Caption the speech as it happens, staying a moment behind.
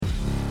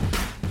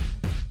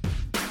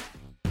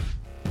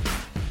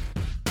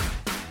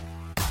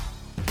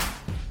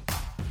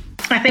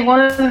I think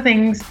one of the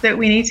things that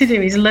we need to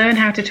do is learn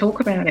how to talk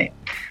about it.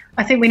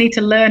 I think we need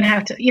to learn how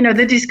to,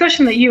 the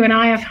discussion that you and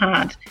I have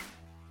had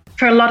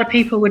for a lot of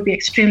people would be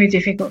extremely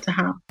difficult to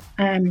have.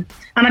 And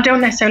I don't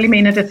necessarily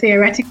mean at a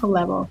theoretical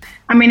level.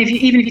 I mean,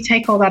 even if you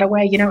take all that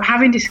away,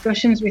 having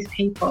discussions with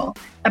people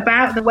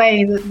about the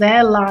way that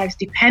their lives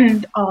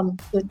depend on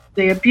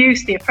the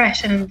abuse, the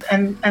oppression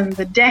and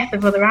the death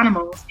of other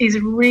animals is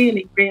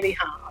really, really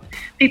hard.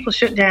 People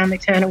shut down, they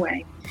turn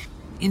away.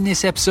 In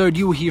this episode,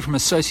 you will hear from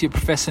Associate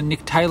Professor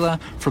Nic Taylor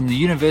from the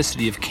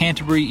University of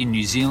Canterbury in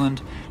New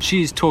Zealand.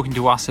 She is talking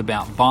to us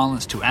about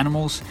violence to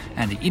animals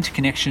and the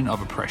interconnection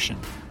of oppression.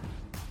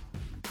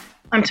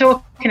 I'm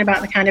talking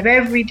about the kind of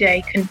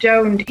everyday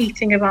condoned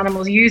eating of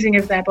animals, using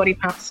of their body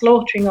parts,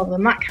 slaughtering of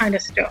them, that kind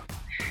of stuff.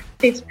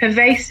 It's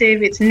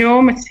pervasive, it's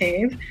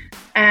normative,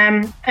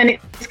 and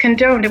it's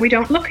condoned, and we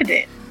don't look at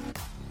it.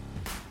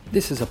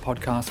 This is a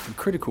podcast for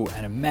critical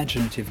and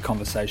imaginative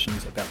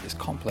conversations about this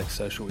complex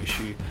social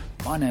issue.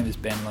 My name is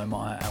Ben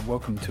Lohmeyer and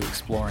welcome to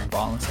Exploring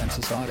Violence and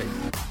Society.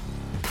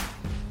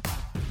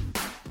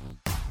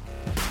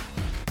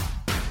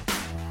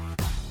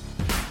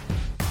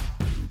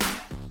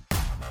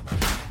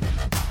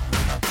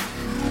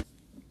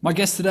 My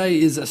guest today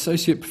is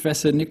Associate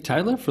Professor Nic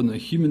Taylor from the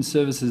Human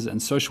Services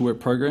and Social Work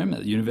program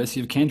at the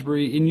University of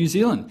Canterbury in New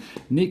Zealand.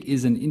 Nic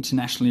is an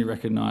internationally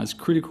recognised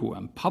critical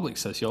and public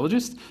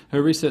sociologist.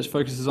 Her research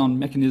focuses on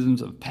mechanisms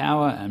of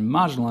power and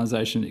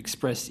marginalisation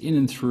expressed in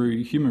and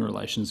through human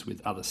relations with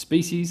other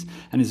species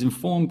and is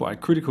informed by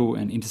critical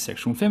and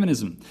intersectional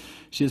feminism.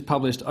 She has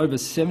published over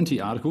 70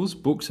 articles,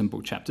 books and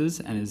book chapters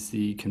and is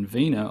the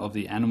convener of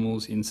the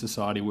Animals in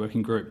Society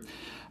Working Group.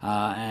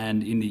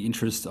 And in the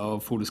interest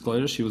of full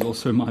disclosure, she was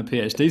also my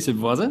PhD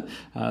supervisor.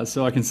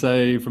 So I can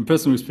say from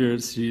personal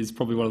experience, she is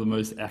probably one of the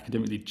most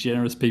academically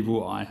generous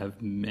people I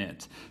have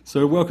met.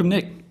 So welcome,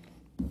 Nic.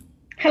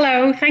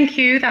 Hello, thank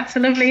you. That's a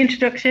lovely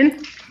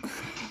introduction.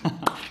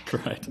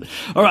 Great.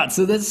 All right,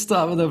 so let's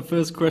start with the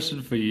first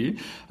question for you.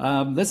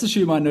 Let's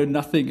assume I know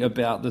nothing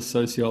about the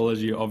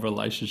sociology of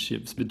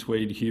relationships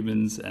between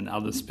humans and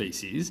other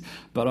species,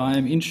 but I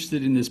am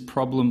interested in this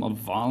problem of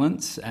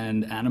violence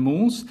and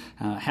animals.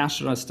 How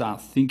should I start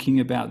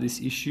thinking about this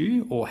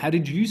issue, or how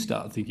did you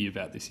start thinking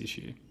about this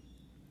issue?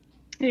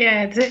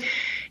 Yeah,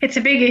 it's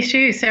a big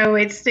issue, so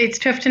it's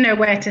tough to know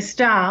where to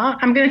start.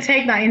 I'm going to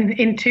take that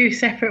in two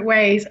separate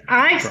ways.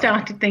 I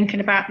started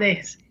thinking about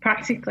this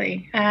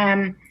practically.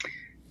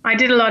 I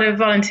did a lot of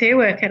volunteer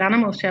work at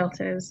animal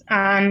shelters,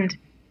 and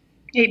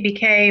it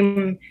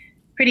became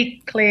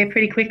pretty clear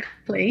pretty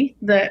quickly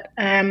that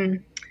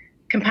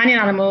companion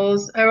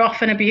animals are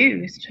often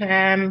abused.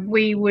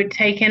 We would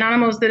take in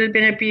animals that had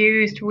been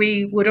abused.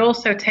 We would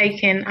also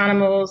take in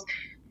animals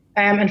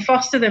and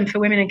foster them for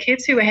women and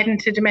kids who were heading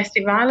to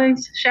domestic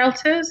violence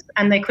shelters,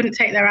 and they couldn't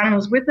take their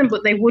animals with them,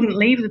 but they wouldn't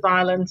leave the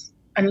violence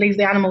and leave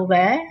the animal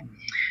there.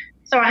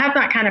 So I had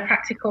that kind of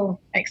practical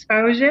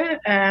exposure,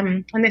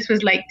 and this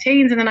was late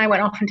teens, and then I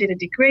went off and did a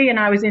degree, and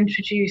I was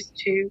introduced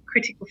to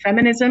critical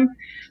feminism,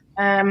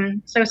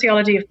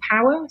 sociology of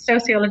power,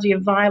 sociology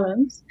of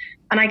violence,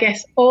 and I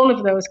guess all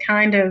of those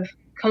kind of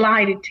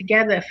collided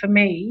together for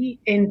me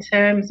in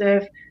terms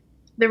of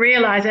the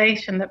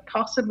realization that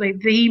possibly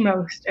the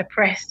most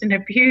oppressed and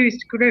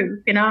abused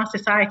group in our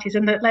societies,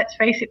 and that, let's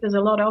face it, there's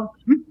a lot of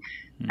them,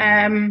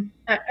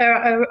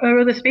 are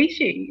other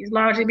species,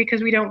 largely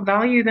because we don't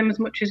value them as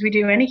much as we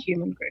do any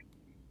human group.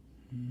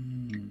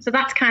 So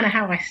that's kind of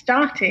how I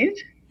started.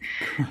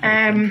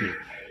 And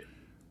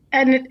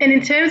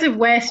in terms of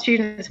where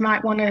students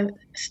might want to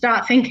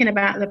start thinking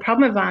about the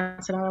problem of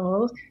violence in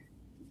animals,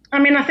 I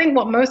mean, I think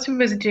what most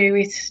of us do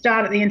is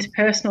start at the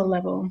interpersonal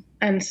level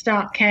and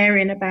start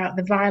caring about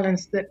the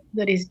violence that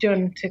is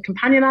done to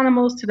companion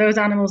animals, to those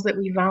animals that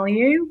we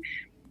value.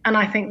 And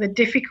I think the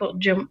difficult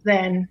jump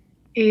then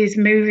is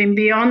moving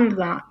beyond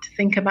that to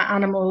think about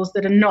animals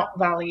that are not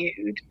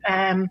valued.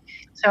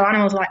 So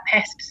animals like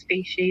pest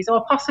species,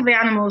 or possibly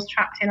animals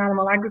trapped in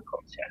animal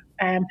agriculture.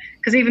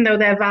 Because even though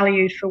they're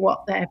valued for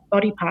what their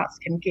body parts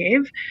can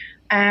give,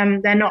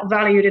 they're not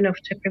valued enough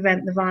to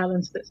prevent the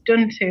violence that's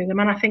done to them.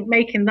 And I think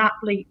making that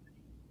leap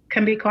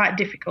can be quite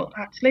difficult,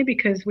 actually,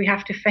 because we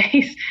have to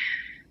face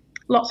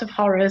lots of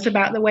horrors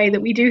about the way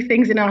that we do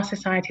things in our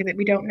society that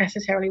we don't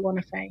necessarily want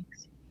to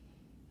face.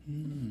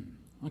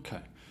 Okay.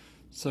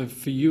 So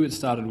for you, it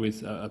started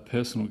with a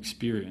personal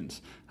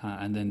experience,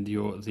 and then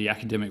the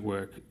academic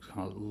work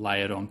kind of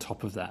layered on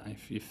top of that,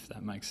 if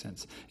that makes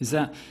sense. Is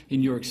that,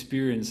 in your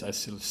experience, a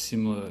sort of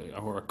similar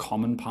or a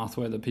common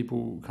pathway that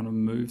people kind of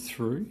move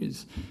through?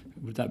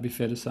 Would that be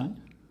fair to say?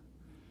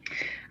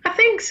 I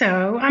think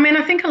so. I mean,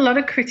 I think a lot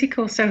of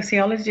critical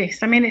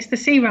sociologists, I mean, it's the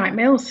C. Wright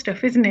Mills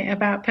stuff, isn't it,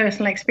 about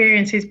personal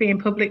experiences being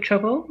public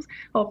troubles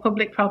or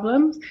public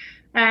problems.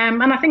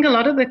 And I think a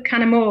lot of the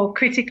kind of more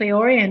critically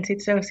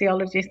oriented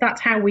sociologists,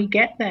 that's how we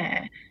get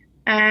there.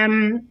 I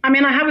mean,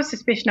 I have a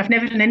suspicion, I've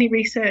never done any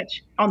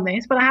research on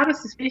this, but I have a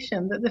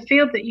suspicion that the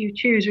field that you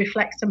choose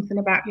reflects something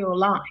about your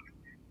life.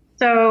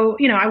 So,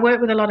 I work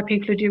with a lot of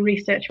people who do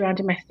research around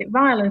domestic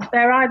violence.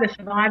 They're either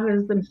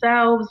survivors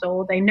themselves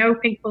or they know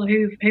people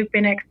who've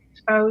been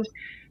exposed.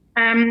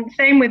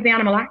 Same with the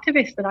animal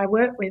activists that I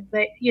work with.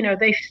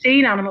 They've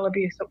seen animal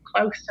abuse up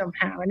close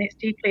somehow, and it's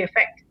deeply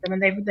affected them,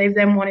 and they've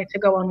then wanted to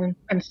go on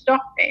and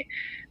stop it.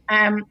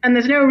 And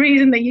there's no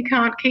reason that you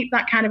can't keep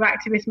that kind of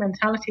activist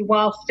mentality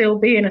while still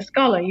being a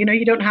scholar.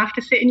 You don't have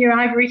to sit in your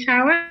ivory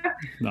tower.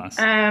 Nice.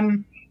 So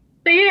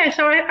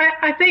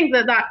I think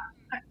that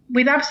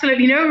with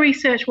absolutely no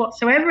research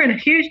whatsoever and a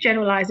huge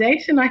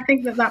generalization, I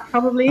think that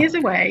probably is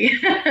a way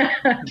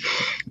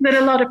that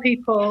a lot of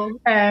people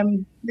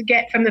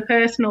get from the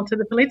personal to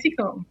the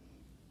political.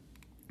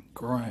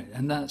 Great.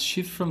 And that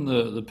shift from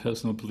the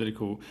personal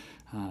political,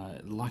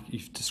 like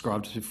you've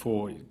described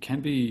before,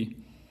 can be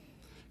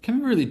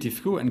really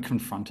difficult and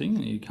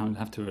confronting. You kind of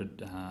have to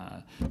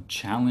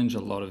challenge a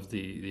lot of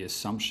the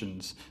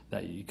assumptions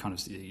that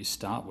you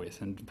start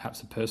with, and perhaps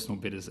the personal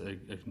bit is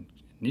an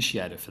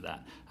initiator for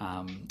that.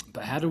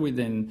 But how do we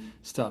then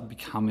start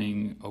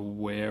becoming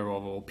aware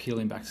of or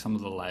peeling back some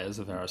of the layers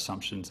of our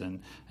assumptions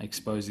and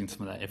exposing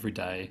some of that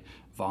everyday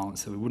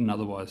violence that we wouldn't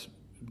otherwise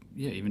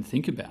even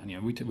think about?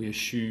 We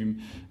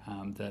assume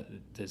that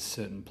there's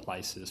certain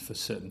places for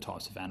certain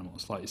types of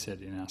animals, like you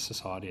said, in our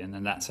society, and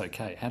then that's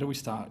okay. How do we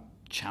start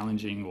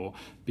challenging or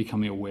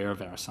becoming aware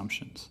of our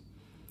assumptions?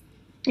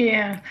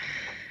 Yeah.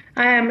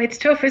 It's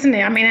tough, isn't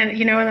it? I mean,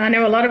 and I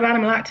know a lot of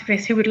animal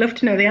activists who would love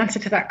to know the answer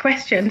to that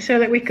question so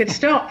that we could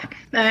stop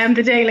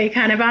the daily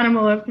kind of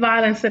animal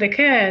violence that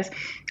occurs.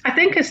 I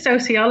think as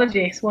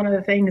sociologists, one of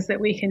the things that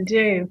we can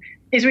do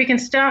is we can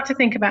start to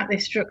think about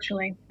this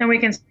structurally, and we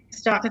can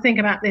start to think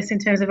about this in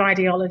terms of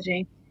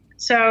ideology.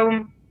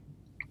 So,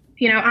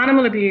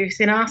 animal abuse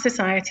in our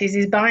societies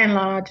is by and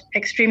large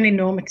extremely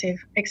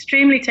normative,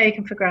 extremely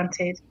taken for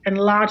granted, and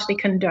largely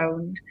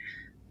condoned.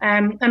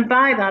 And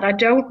by that, I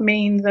don't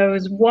mean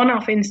those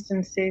one-off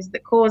instances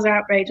that cause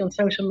outrage on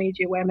social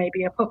media where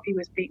maybe a puppy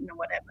was beaten or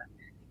whatever.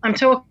 I'm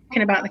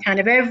talking about the kind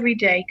of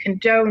everyday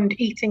condoned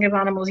eating of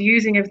animals,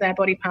 using of their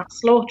body parts,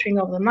 slaughtering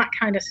of them, that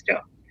kind of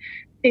stuff.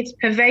 It's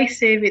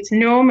pervasive, it's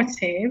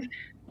normative,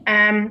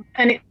 and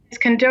it's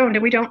condoned,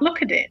 and we don't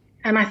look at it.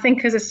 And I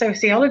think as a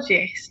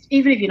sociologist,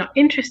 even if you're not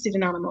interested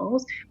in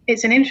animals,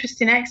 it's an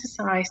interesting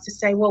exercise to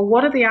say, well,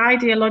 what are the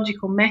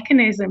ideological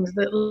mechanisms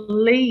that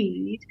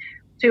lead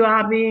to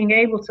our being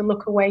able to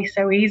look away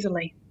so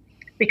easily?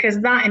 Because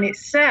that in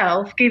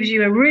itself gives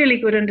you a really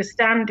good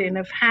understanding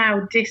of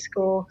how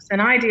discourse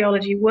and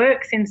ideology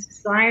works in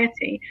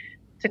society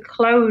to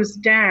close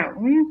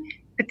down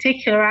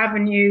particular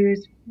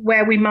avenues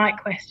where we might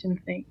question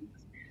things.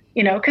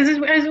 Because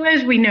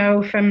as we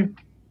know from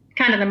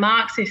kind of the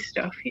Marxist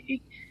stuff,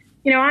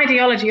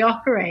 ideology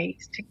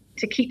operates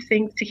to keep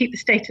the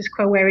status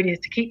quo where it is,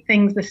 to keep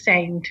things the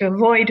same, to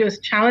avoid us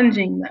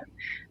challenging them.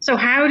 So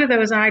how do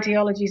those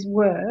ideologies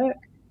work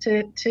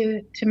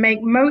to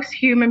make most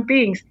human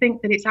beings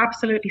think that it's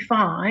absolutely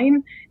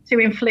fine to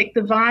inflict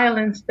the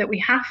violence that we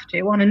have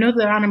to on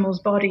another animal's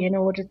body in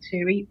order to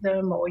eat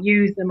them or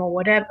use them or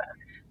whatever?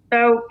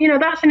 So,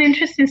 that's an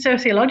interesting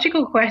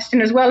sociological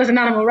question as well as an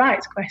animal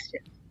rights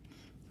question.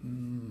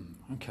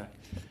 Okay.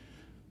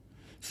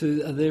 So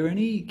are there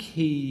any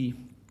key,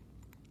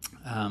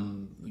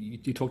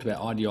 you talked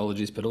about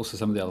ideologies, but also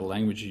some of the other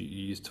language you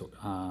used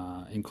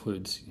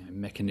includes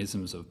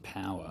mechanisms of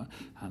power.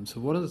 So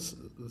what is,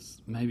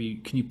 maybe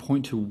can you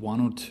point to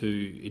one or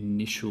two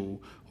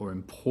initial or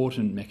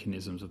important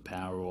mechanisms of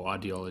power or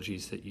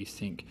ideologies that you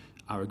think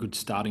are a good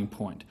starting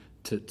point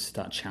to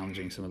start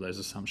challenging some of those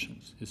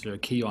assumptions? Is there a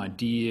key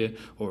idea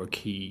or a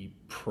key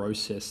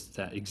process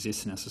that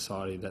exists in our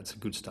society that's a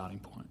good starting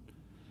point?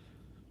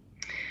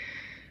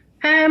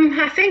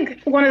 I think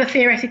one of the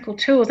theoretical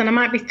tools, and I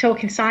might be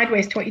talking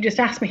sideways to what you just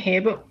asked me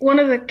here, but one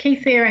of the key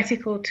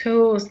theoretical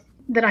tools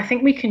that I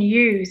think we can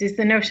use is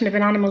the notion of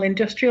an animal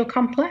industrial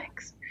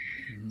complex.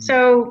 Mm-hmm.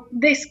 So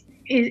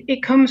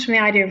it comes from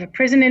the idea of a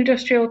prison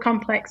industrial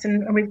complex,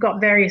 and we've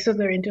got various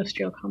other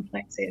industrial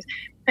complexes.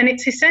 And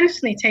it's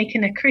essentially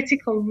taken a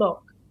critical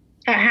look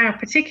at how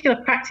particular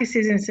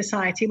practices in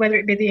society, whether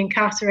it be the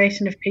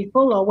incarceration of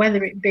people or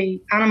whether it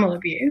be animal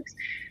abuse,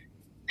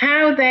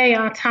 how they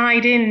are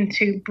tied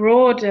into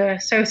broader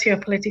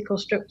socio-political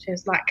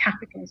structures like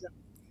capitalism.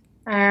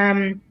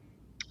 And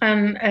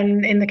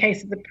in the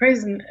case of the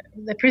prison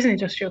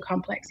industrial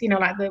complex,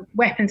 like the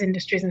weapons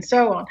industries and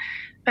so on.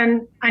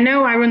 And I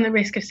know I run the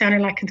risk of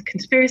sounding like a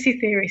conspiracy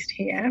theorist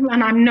here,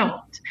 and I'm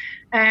not.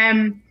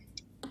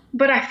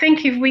 But I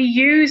think if we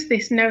use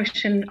this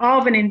notion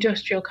of an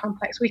industrial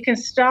complex, we can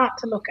start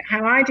to look at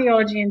how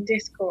ideology and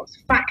discourse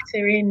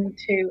factor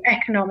into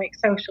economic,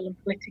 social, and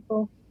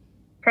political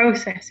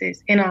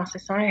processes in our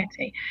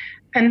society.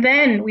 And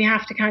then we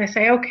have to kind of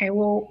say, okay,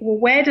 well,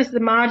 where does the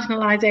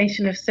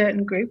marginalization of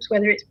certain groups,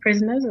 whether it's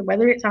prisoners or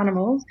whether it's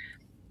animals,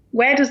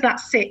 where does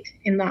that sit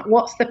in that?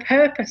 What's the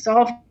purpose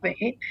of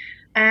it?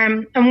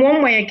 And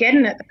one way of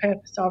getting at the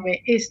purpose of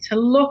it is to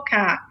look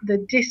at the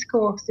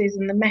discourses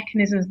and the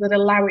mechanisms that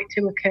allow it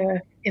to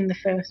occur in the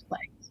first place.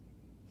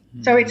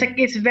 Mm. So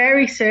it's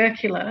very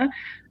circular.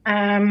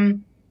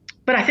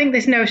 But I think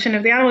this notion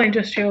of the animal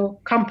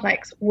industrial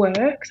complex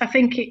works. I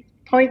think it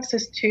points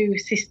us to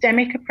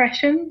systemic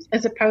oppressions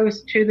as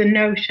opposed to the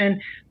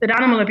notion that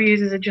animal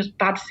abusers are just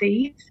bad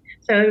seeds.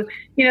 So,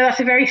 that's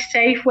a very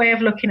safe way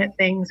of looking at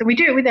things. And we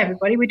do it with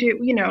everybody. We do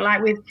it,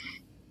 like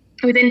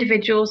with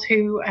individuals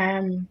who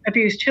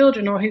abuse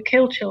children or who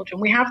kill children.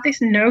 We have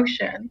this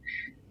notion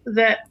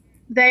that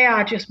they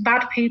are just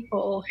bad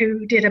people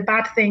who did a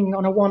bad thing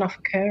on a one-off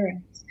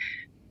occurrence.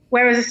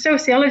 Whereas as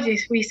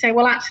sociologists, we say,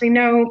 well, actually,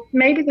 no,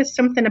 maybe there's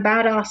something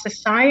about our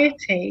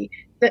society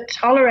that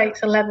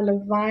tolerates a level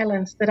of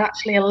violence that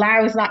actually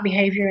allows that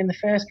behavior in the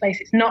first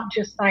place. It's not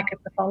just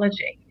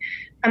psychopathology.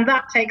 And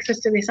that takes us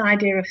to this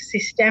idea of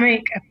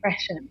systemic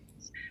oppressions.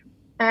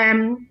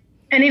 And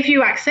if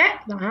you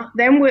accept that,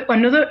 then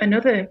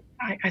another,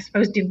 I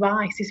suppose,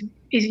 device is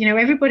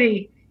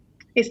everybody,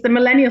 it's the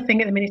millennial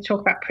thing at the minute to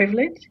talk about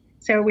privilege.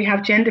 So we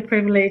have gender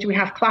privilege, we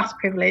have class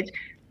privilege.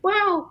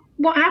 Well,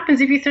 what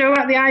happens if you throw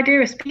out the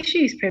idea of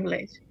species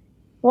privilege?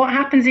 What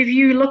happens if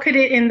you look at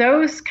it in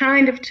those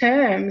kind of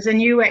terms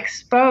and you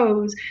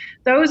expose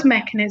those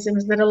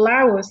mechanisms that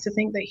allow us to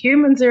think that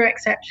humans are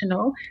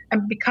exceptional,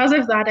 and because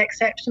of that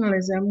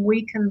exceptionalism,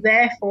 we can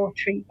therefore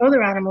treat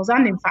other animals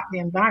and, in fact, the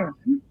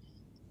environment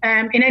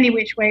in any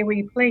which way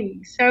we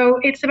please. So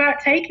it's about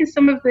taking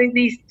some of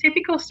these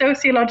typical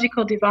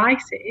sociological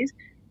devices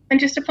and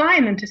just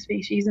applying them to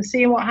species and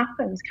seeing what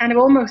happens, kind of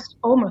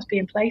almost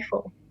being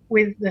playful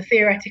with the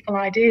theoretical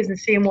ideas and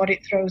seeing what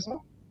it throws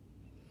up.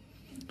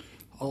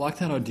 I like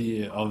that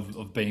idea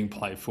of being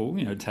playful,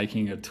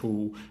 taking a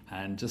tool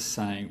and just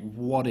saying,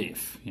 what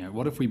if?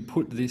 What if we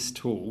put this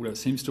tool that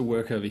seems to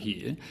work over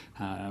here,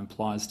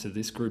 applies to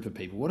this group of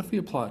people? What if we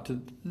apply it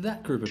to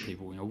that group of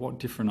people? What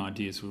different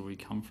ideas would we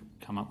come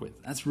up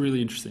with? That's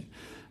really interesting.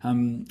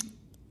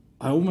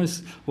 I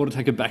almost want to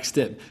take a back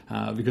step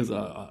because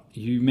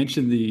you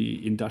mentioned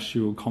the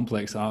industrial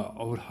complex. I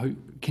would hope,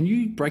 can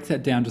you break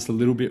that down just a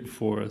little bit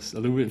for us, a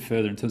little bit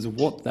further in terms of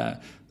what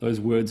those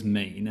words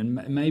mean,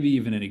 and maybe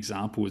even an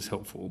example is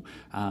helpful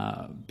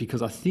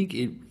because I think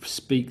it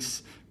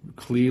speaks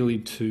clearly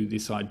to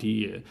this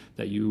idea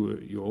that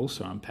you're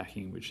also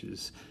unpacking, which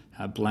is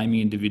blaming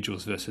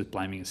individuals versus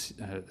blaming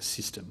a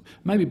system.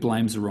 Maybe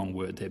blame's the wrong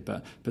word there,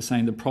 but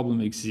saying the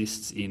problem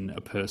exists in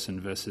a person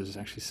versus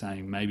actually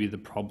saying maybe the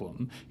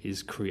problem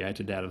is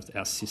created out of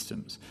our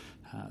systems.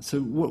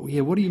 So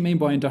what do you mean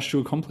by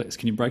industrial complex?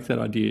 Can you break that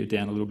idea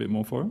down a little bit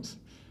more for us?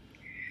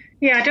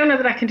 Yeah, I don't know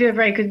that I can do a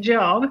very good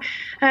job,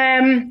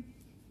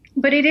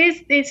 but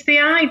it's the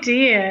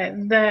idea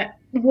that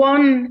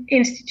one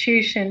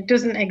institution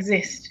doesn't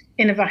exist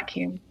in a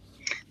vacuum,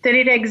 that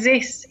it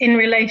exists in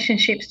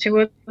relationships to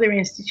other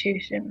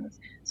institutions.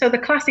 So the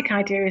classic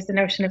idea is the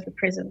notion of the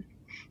prison.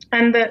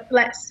 And that,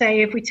 let's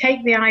say, if we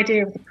take the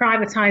idea of the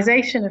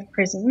privatization of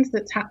prisons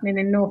that's happening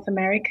in North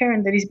America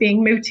and that is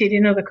being mooted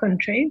in other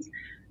countries,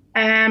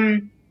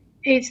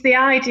 it's the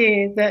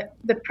idea that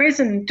the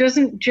prison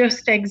doesn't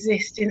just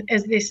exist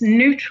as this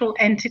neutral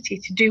entity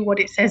to do what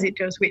it says it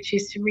does, which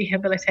is to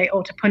rehabilitate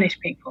or to punish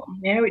people,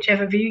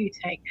 whichever view you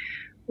take.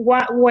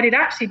 What it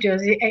actually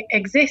does, it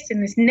exists in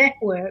this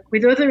network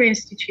with other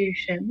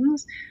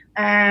institutions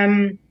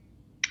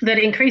that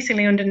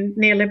increasingly under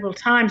neoliberal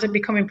times are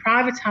becoming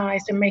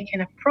privatized and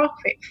making a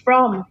profit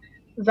from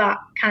that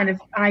kind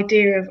of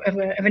idea of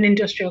an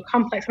industrial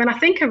complex. I mean, I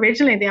think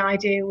originally the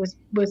idea was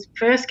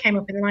first came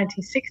up in the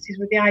 1960s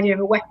with the idea of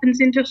a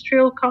weapons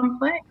industrial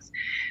complex,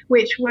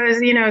 which was,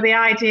 the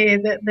idea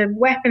that the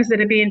weapons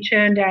that are being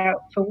churned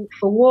out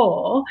for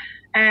war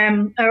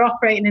are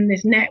operating in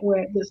this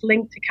network that's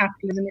linked to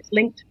capitalism, it's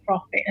linked to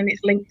profit, and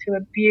it's linked to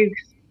abuse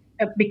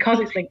because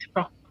it's linked to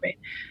profit.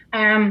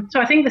 So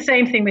I think the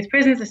same thing with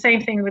prisons, the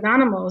same thing with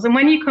animals. And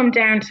when you come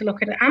down to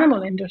look at an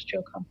animal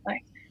industrial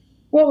complex,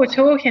 what we're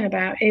talking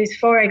about is,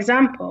 for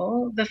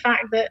example, the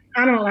fact that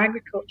animal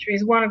agriculture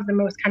is one of the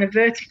most kind of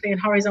vertically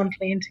and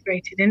horizontally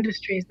integrated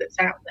industries that's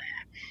out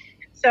there.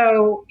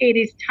 So it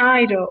is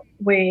tied up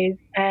with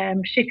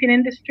shipping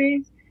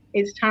industries,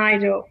 it's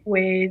tied up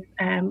with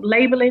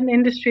labeling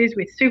industries,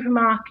 with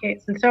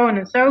supermarkets, and so on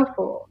and so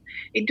forth.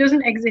 It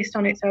doesn't exist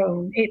on its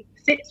own. It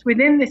sits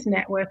within this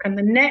network, and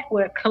the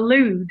network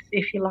colludes,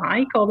 if you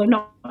like, although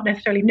not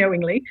necessarily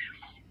knowingly,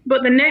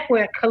 but the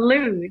network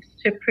colludes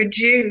to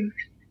produce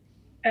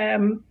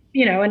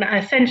an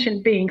ascension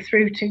being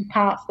through to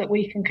parts that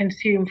we can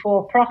consume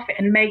for profit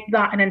and make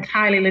that an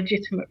entirely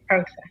legitimate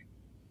process.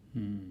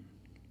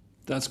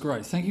 That's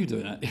great. Thank you for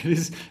doing that. It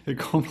is a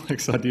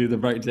complex idea to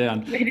break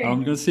down.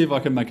 I'm going to see if I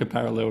can make a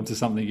parallel to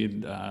something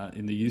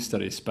in the youth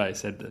studies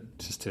space,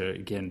 just to,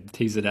 again,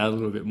 tease it out a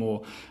little bit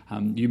more.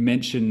 You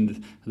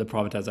mentioned the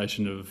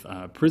privatisation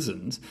of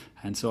prisons,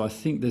 and so I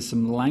think there's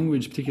some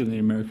language, particularly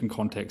in the American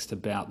context,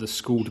 about the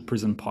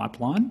school-to-prison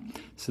pipeline.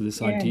 So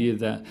this idea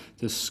that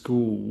the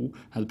school,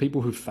 the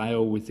people who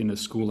fail within a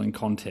schooling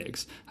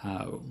context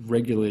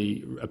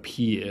regularly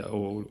appear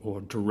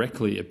or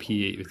directly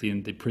appear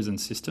within the prison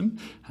system.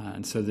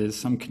 And so there's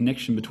some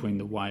connection between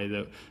the way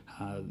that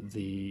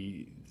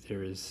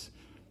there is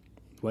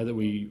way that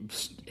we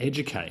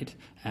educate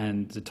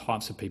and the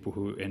types of people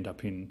who end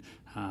up in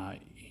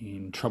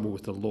trouble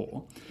with the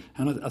law.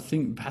 And I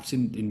think perhaps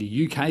in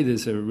the UK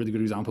there's a really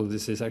good example of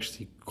this. There's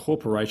actually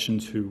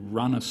corporations who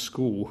run a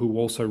school who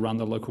also run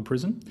the local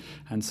prison.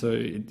 And so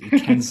it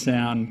can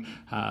sound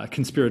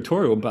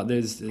conspiratorial, but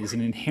there's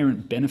an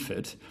inherent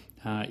benefit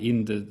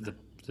in the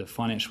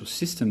financial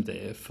system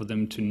there for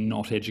them to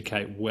not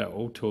educate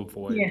well to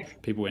avoid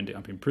people ending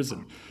up in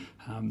prison.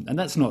 And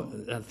that's not,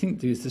 I think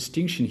there's a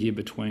distinction here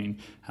between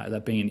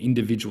that being an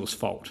individual's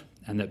fault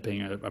and that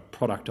being a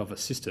product of a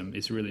system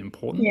is really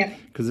important.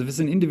 Because if it's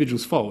an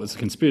individual's fault, it's a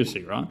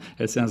conspiracy, right?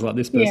 It sounds like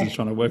this person's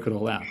trying to work it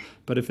all out.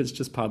 But if it's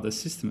just part of the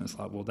system, it's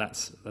like, well,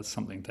 that's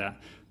something that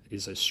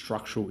is a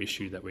structural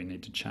issue that we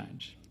need to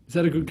change. Is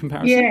that a good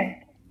comparison? Yeah.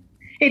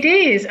 It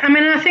is. I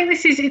mean, I think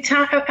it's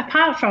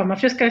apart from,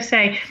 I've just got to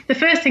say, the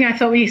first thing I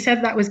thought when you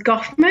said that was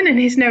Goffman and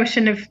his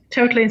notion of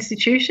total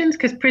institutions,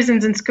 because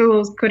prisons and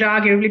schools could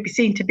arguably be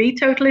seen to be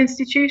total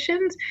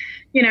institutions,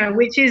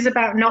 which is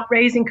about not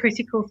raising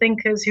critical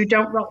thinkers who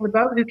don't rock the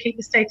boat, who keep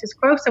the status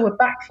quo. So we're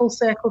back full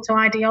circle to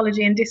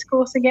ideology and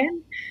discourse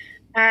again.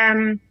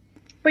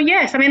 But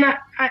yes, I mean,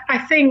 I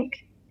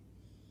think,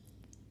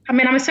 I'm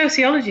a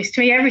sociologist.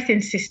 To me,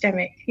 everything's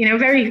systemic.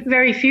 Very,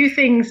 very few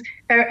things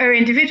are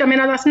individual. I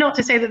mean, that's not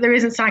to say that there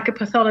isn't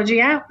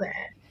psychopathology out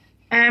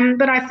there.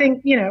 But I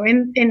think,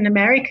 in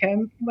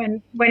America,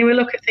 when we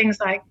look at things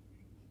like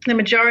the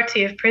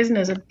majority of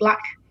prisoners are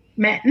black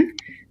men,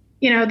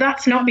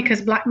 that's not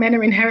because black men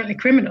are inherently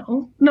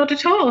criminal. Not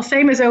at all.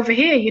 Same as over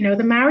here.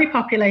 The Maori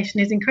population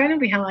is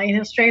incredibly high. In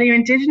Australia,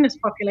 Indigenous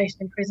population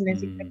in prison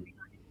is incredibly high.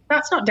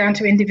 That's not down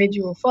to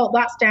individual fault.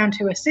 That's down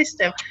to a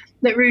system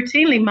that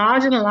routinely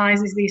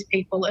marginalizes these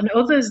people and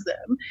others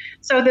them,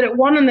 so that at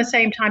one and the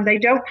same time they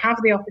don't have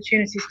the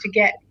opportunities to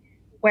get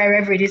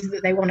wherever it is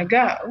that they want to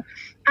go.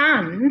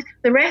 And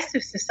the rest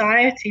of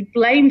society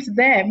blames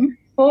them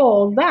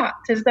for that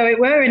as though it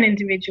were an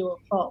individual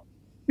fault.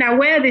 Now,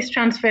 where this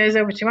transfers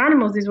over to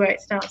animals is where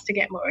it starts to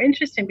get more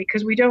interesting,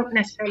 because we don't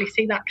necessarily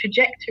see that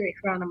trajectory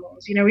for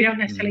animals. We don't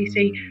necessarily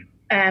see...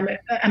 and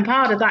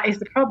part of that is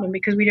the problem,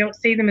 because we don't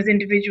see them as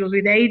individuals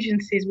with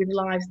agencies, with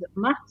lives that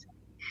matter.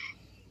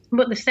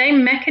 But the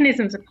same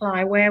mechanisms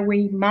apply where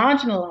we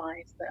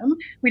marginalise them.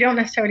 We don't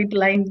necessarily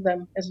blame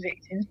them as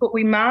victims, but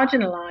we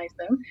marginalise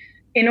them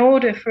in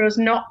order for us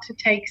not to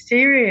take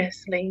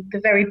seriously the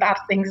very bad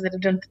things that are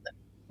done to them.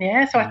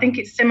 Yeah, so I think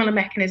it's similar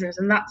mechanisms,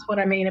 and that's what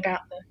I mean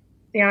about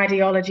the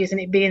ideologies and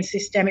it being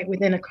systemic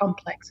within a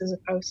complex as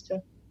opposed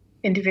to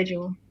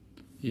individual.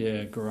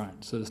 Yeah,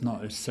 great. So it's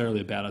not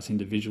necessarily about us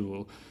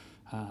individual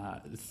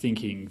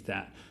thinking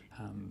that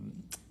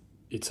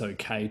it's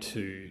okay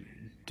to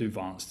do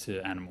violence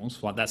to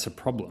animals. Like, that's a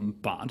problem,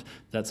 but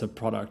that's a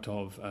product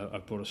of a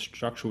broader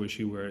structural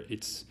issue where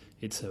it's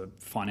a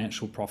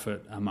financial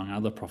profit among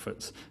other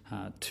profits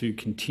to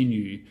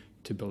continue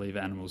to believe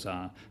animals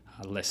are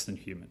less than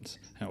humans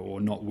or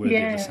not worthy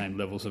of the same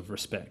levels of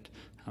respect.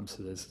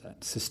 So there's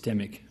that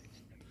systemic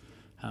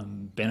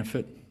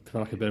benefit, for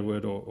lack of a better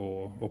word,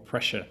 or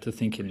pressure to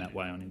think in that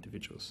way on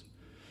individuals.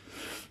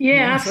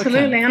 Yeah, nice,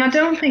 absolutely. Okay. And I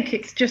don't think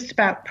it's just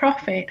about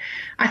profit.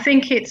 I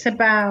think it's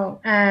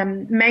about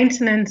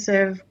maintenance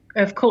of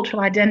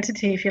cultural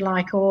identity, if you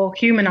like, or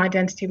human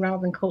identity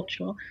rather than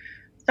cultural.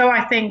 So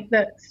I think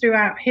that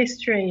throughout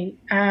history,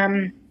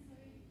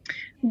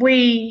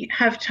 we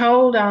have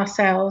told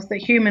ourselves that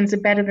humans are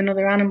better than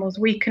other animals.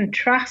 We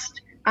contrast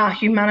our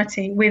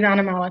humanity with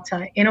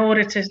animality in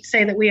order to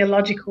say that we are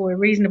logical, we're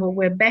reasonable,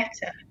 we're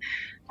better.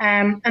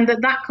 And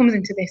that comes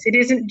into this. It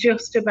isn't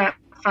just about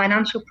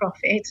financial profit.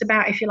 It's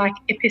about, if you like,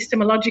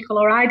 epistemological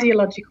or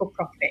ideological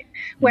profit,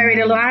 where it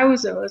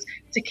allows us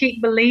to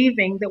keep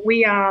believing that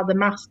we are the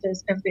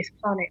masters of this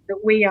planet, that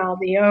we are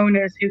the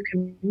owners who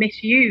can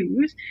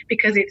misuse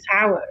because it's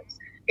ours.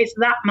 It's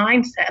that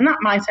mindset. And that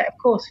mindset, of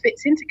course,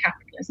 fits into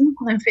capitalism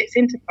and fits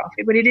into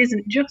profit, but it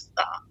isn't just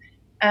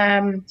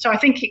that. So I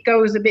think it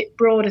goes a bit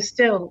broader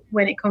still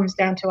when it comes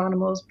down to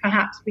animals,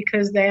 perhaps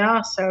because they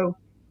are so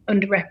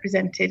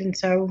underrepresented and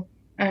so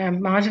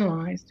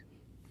marginalised.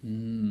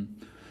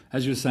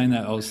 As you were saying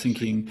that, I was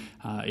thinking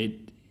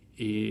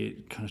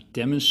it kind of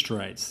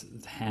demonstrates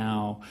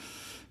how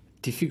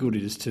difficult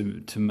it is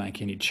to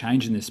make any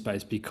change in this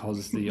space,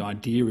 because the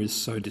idea is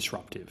so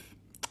disruptive.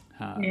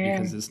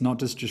 Because it's not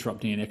just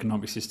disrupting an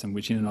economic system,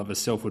 which in and of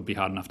itself would be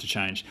hard enough to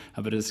change,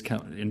 but it's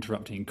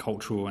interrupting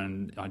cultural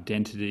and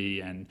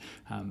identity and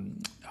a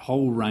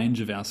whole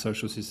range of our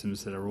social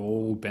systems that are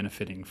all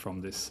benefiting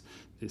from this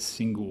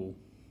single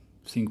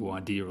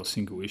idea or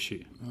single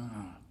issue.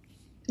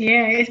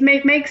 Yeah,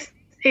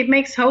 it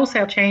makes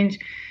wholesale change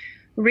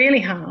really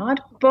hard,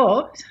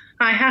 but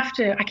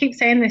I keep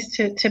saying this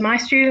to my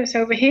students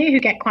over here who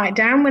get quite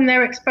down when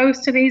they're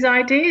exposed to these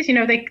ideas.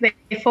 They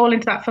fall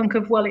into that funk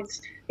of, well,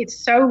 it's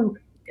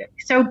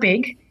so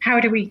big. How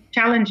do we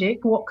challenge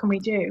it? What can we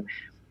do?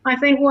 I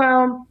think,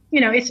 well,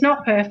 it's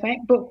not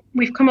perfect, but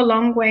we've come a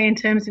long way in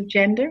terms of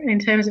gender and in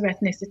terms of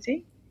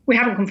ethnicity. We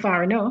haven't come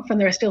far enough, and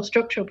there are still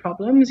structural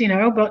problems,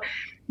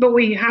 but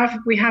we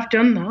have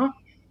done that.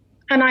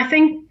 And I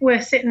think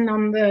we're sitting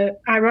on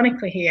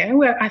ironically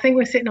here, I think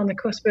we're sitting on the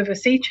cusp of a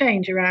sea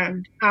change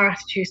around our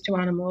attitudes to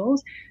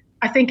animals.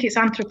 I think it's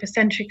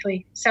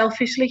anthropocentrically,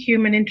 selfishly,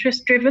 human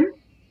interest driven,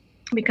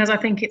 because I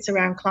think it's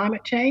around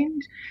climate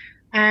change.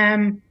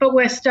 But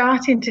we're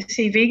starting to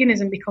see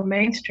veganism become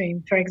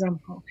mainstream, for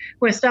example.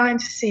 We're starting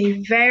to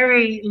see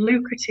very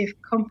lucrative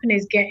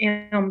companies get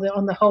in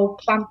on the whole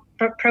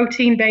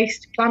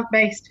protein-based,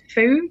 plant-based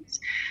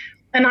foods.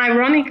 And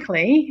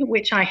ironically,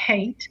 which I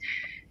hate,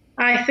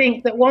 I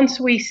think that once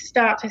we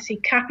start to see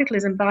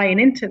capitalism buying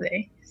into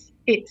this,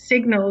 it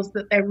signals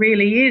that there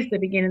really is the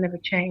beginning of a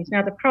change.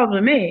 Now, the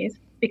problem is,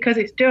 because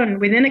it's done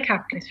within a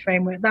capitalist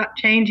framework, that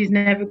change is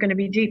never going to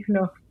be deep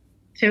enough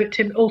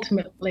to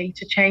ultimately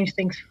to change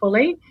things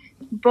fully.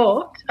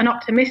 But an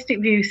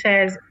optimistic view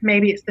says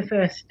maybe it's the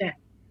first step.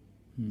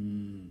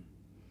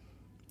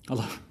 I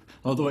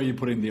love the way you're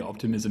putting the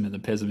optimism and the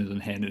pessimism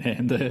hand in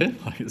hand there.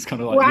 Like it's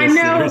kind of like, well, I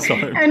know,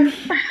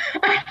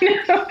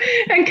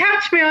 and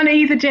catch me on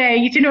either day.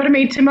 You do know what I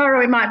mean?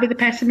 Tomorrow it might be the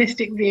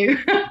pessimistic view.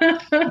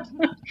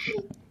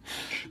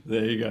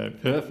 There you go.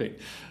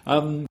 Perfect.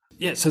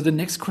 So the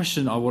next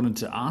question I wanted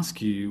to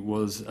ask you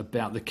was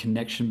about the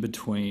connection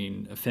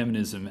between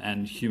feminism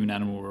and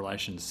human-animal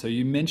relations. So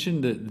you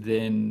mentioned it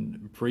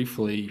then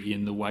briefly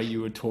in the way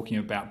you were talking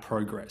about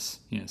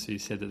progress. So you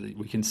said that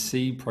we can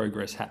see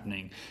progress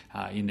happening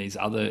in these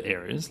other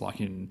areas,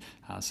 like in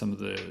some of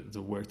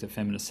the work that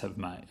feminists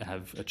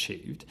have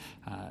achieved.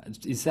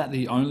 Is that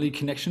the only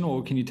connection,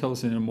 or can you tell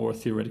us in a more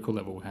theoretical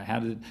level how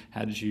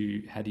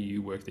do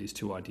you work these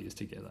two ideas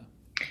together?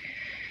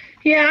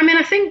 Yeah, I mean,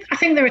 I think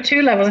there are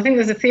two levels. I think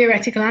there's a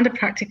theoretical and a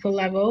practical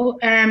level.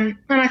 And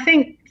I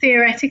think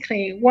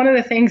theoretically, one of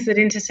the things that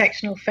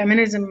intersectional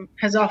feminism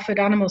has offered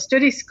animal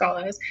studies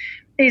scholars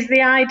is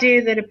the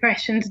idea that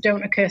oppressions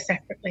don't occur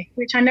separately,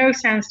 which I know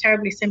sounds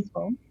terribly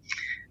simple.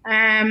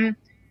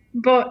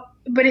 But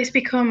it's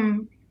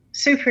become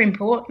super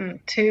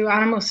important to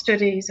animal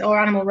studies or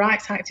animal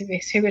rights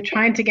activists who are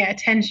trying to get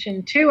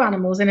attention to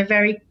animals in a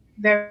very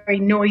very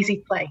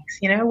noisy place,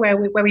 where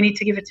we need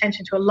to give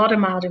attention to a lot of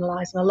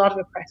marginalized and a lot of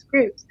oppressed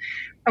groups.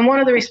 And one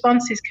of the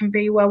responses can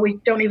be, well, we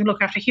don't even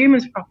look after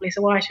humans properly,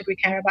 so why should we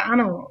care about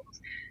animals?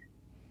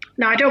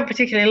 Now, I don't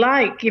particularly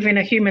like giving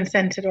a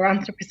human-centered or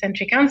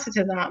anthropocentric answer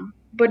to that,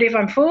 but if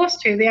I'm forced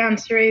to, the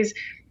answer is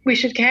we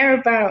should care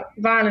about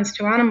violence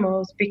to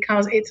animals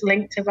because it's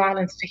linked to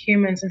violence to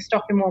humans, and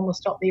stopping one will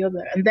stop the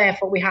other, and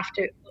therefore we have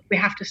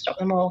to stop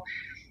them all.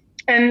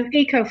 And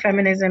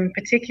ecofeminism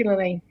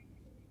particularly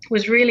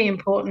was really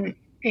important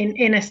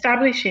in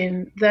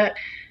establishing that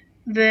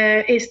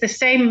it's the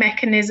same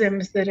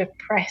mechanisms that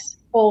oppress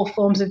all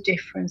forms of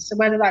difference. So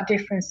whether that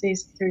difference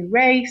is through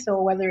race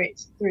or whether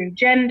it's through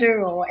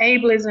gender or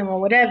ableism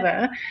or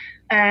whatever,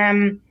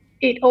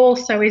 it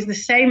also is the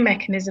same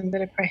mechanism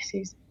that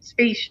oppresses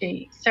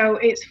species. So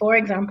it's, for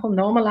example,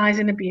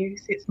 normalizing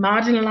abuse, it's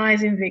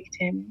marginalizing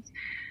victims.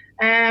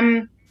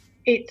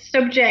 It's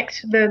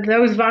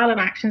those violent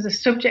actions are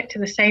subject to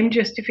the same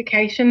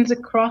justifications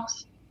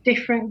across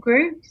different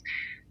groups.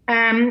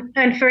 And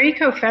for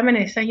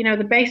ecofeminists,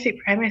 the basic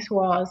premise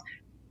was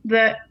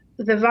that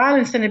the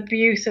violence and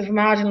abuse of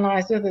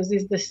marginalized others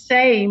is the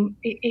same.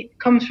 It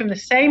comes from the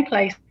same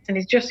place and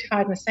is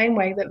justified in the same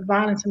way that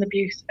violence and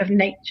abuse of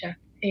nature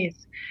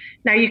is.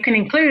 Now, you can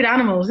include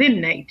animals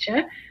in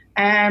nature,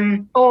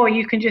 or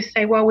you can just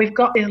say, well, we've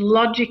got this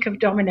logic of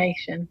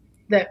domination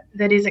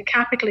that is a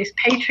capitalist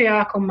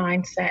patriarchal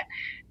mindset,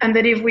 and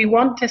that if we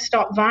want to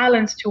stop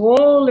violence to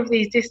all of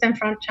these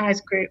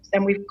disenfranchised groups,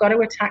 then we've got to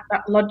attack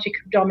that logic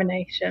of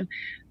domination.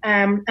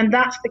 And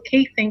that's the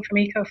key thing from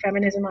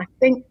ecofeminism, I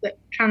think, that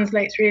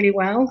translates really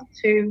well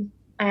to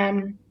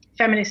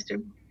feminist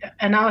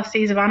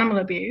analyses of animal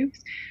abuse.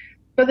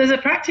 But there's a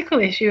practical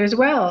issue as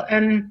well.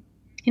 And,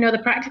 the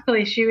practical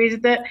issue is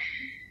that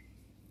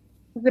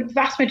the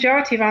vast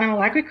majority of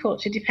animal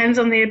agriculture depends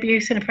on the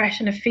abuse and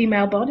oppression of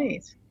female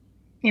bodies.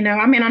 I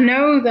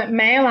know that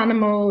male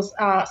animals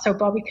are, so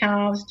bobby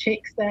calves,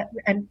 chicks,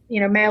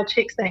 male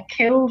chicks, they're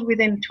killed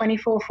within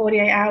 24,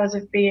 48 hours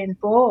of being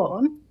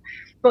born.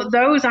 But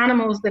those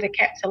animals that are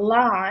kept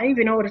alive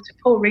in order to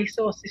pull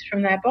resources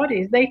from their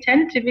bodies, they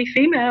tend to be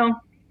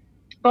female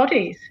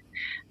bodies.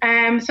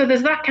 So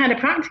there's that kind of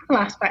practical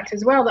aspect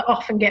as well that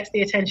often gets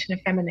the attention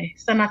of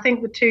feminists. And I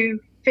think the two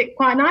fit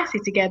quite nicely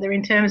together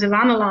in terms of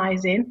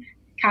analysing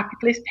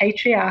capitalist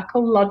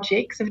patriarchal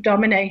logics of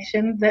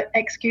domination that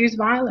excuse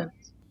violence.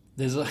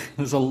 There's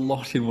a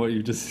lot in what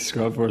you just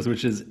described for us,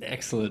 which is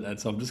excellent. And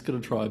so I'm just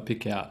going to try and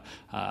pick out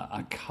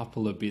a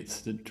couple of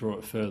bits to draw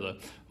it further.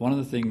 One of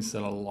the things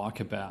that I like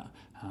about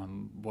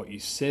what you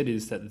said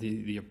is that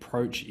the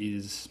approach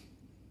is,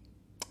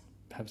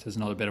 perhaps there's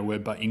another better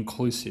word, but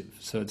inclusive.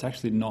 So it's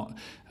actually not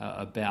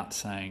about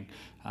saying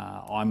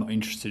I'm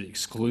interested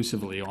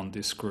exclusively on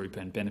this group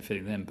and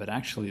benefiting them, but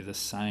actually the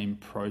same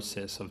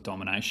process of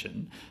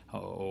domination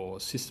or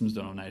systems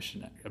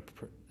domination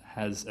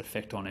has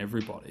effect on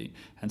everybody,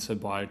 and so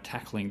by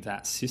tackling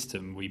that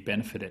system we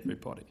benefit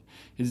everybody.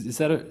 Is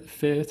that a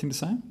fair thing to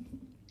say?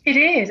 It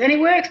is, and it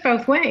works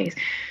both ways.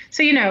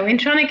 So, in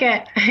trying to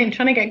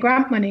get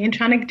grant money and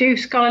trying to do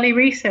scholarly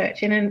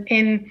research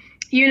in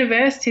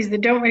universities that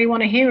don't really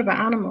want to hear about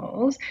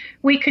animals,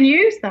 we can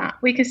use that.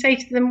 We can say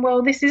to them,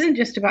 well, this isn't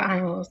just about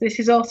animals. This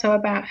is also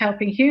about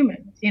helping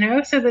humans,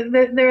 so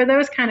that there are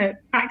those kind of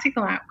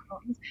practical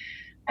outcomes.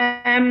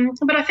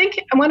 But I think,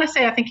 and when I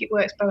say I think it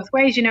works both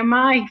ways,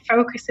 my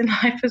focus in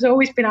life has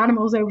always been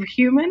animals over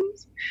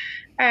humans,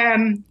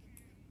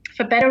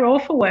 for better or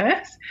for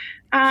worse.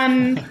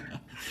 And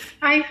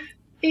I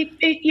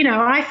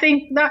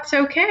think that's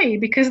okay,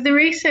 because the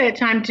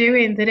research I'm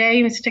doing that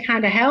aims to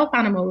kind of help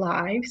animal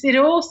lives, it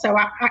also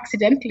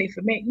accidentally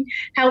for me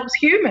helps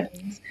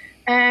humans.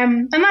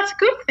 And that's a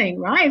good thing,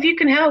 right? If you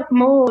can help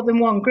more than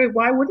one group,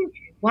 why wouldn't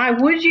you? Why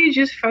would you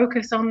just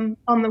focus on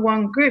the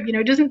one group?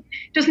 It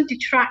doesn't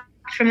detract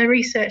from the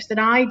research that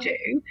I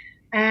do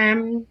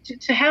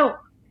to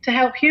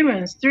help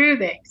humans through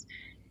this.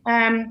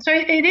 So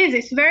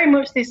it's very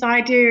much this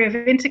idea of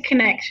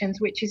interconnections,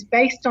 which is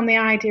based on the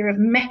idea of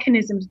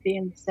mechanisms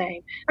being the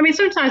same. I mean,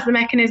 sometimes the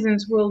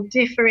mechanisms will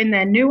differ in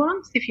their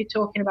nuance if you're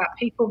talking about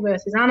people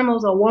versus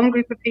animals, or one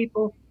group of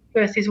people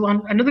versus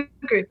another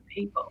group of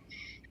people.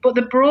 But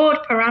the broad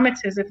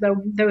parameters of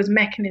those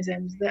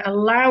mechanisms that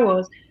allow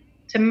us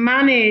to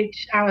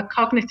manage our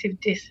cognitive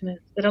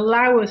dissonance, that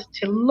allow us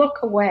to look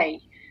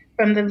away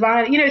from the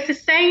violence. It's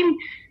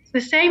the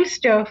same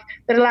stuff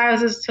that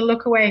allows us to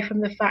look away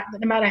from the fact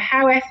that no matter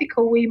how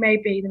ethical we may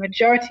be, the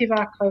majority of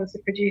our clothes are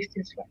produced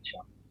in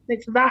sweatshops.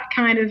 It's that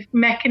kind of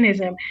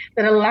mechanism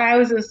that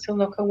allows us to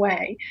look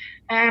away.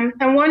 And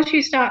once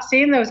you start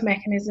seeing those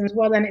mechanisms,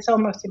 well, then it's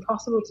almost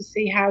impossible to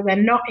see how they're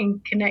not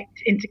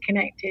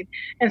interconnected.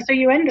 And so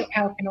you end up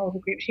helping all the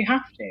groups you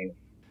have to.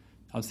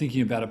 I was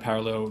thinking about a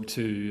parallel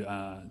to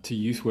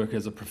youth work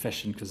as a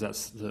profession, because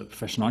that's the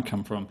profession I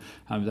come from.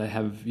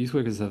 Youth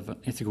workers have an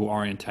ethical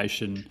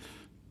orientation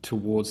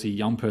towards the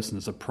young person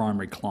as a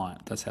primary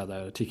client. That's how they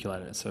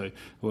articulate it. So,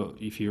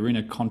 if you're in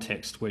a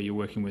context where you're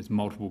working with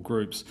multiple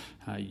groups,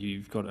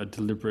 you've got a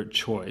deliberate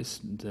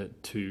choice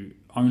to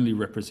only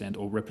represent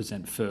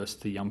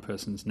first the young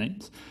person's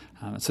needs.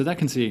 So that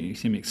can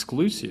seem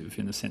exclusive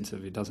in the sense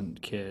of it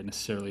doesn't care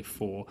necessarily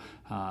for,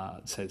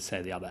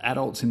 say the other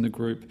adults in the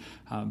group,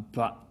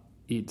 but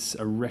it's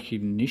a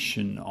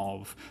recognition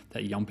of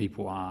that young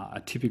people are a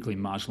typically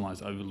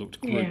marginalised, overlooked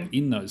group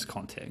in those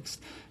contexts,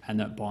 and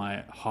that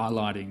by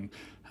highlighting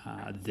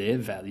their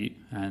value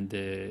and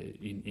their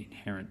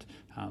inherent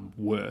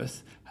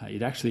worth,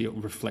 it actually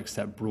reflects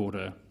that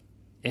broader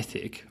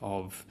ethic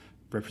of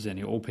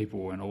representing all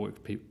people and all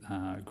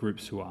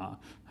groups who are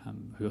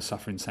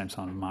suffering the same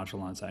kind of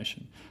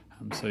marginalisation.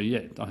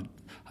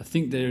 I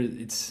think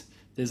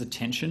there's a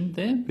tension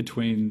there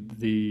between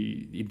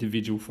the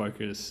individual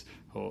focus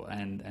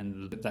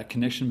and that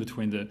connection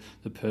between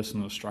the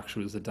personal structure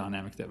is the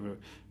dynamic that we're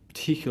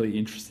particularly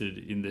interested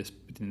in this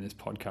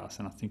podcast,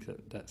 and I think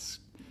that's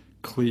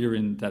clear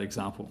in that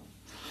example.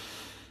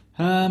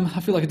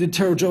 I feel like I did a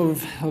terrible job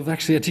of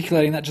actually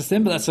articulating that just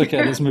then, but that's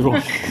okay. Let's move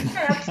on.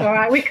 That's all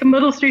right. We can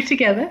muddle through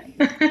together.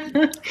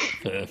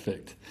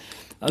 Perfect.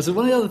 So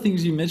one of the other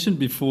things you mentioned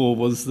before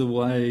was the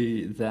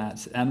way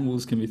that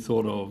animals can be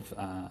thought of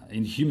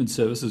in human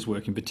services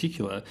work in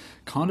particular,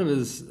 kind of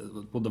as,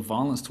 the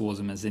violence towards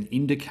them as an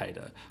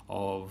indicator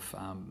of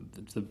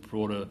the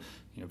broader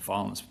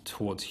violence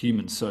towards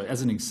humans. So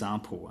as an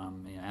example,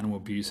 animal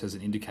abuse as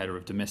an indicator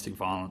of domestic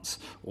violence,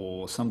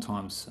 or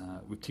sometimes,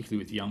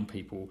 particularly with young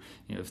people,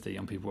 if the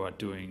young people are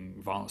doing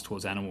violence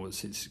towards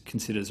animals, it's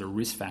considered as a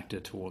risk factor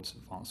towards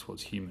violence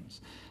towards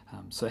humans.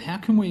 So how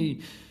can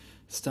we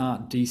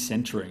start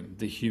decentering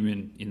the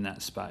human in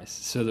that space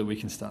so that we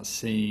can start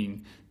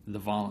seeing the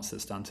violence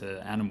that's done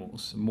to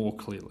animals more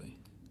clearly?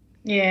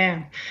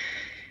 Yeah,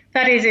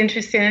 that is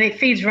interesting, and it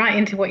feeds right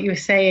into what you were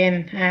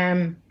saying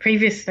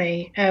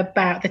previously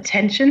about the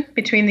tension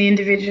between the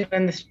individual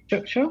and the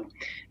structural,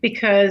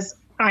 because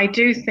I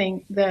do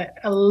think that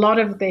a lot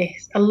of the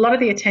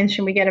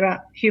attention we get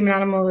about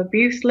human-animal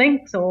abuse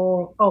links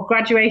or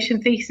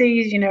graduation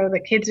theses,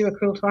 that kids who are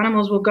cruel to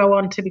animals will go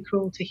on to be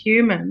cruel to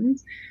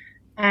humans.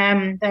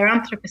 They're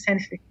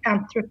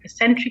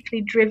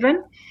anthropocentrically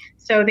driven.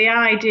 So the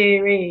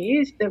idea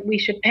is that we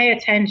should pay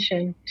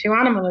attention to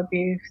animal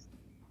abuse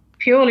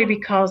purely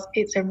because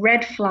it's a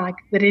red flag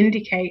that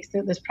indicates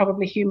that there's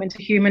probably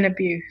human-to-human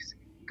abuse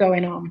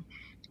going on.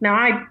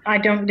 Now, I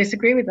don't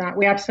disagree with that.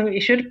 We absolutely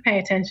should pay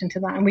attention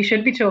to that, and we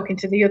should be talking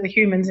to the other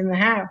humans in the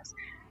house.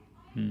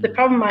 The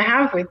problem I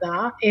have with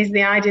that is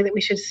the idea that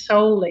we should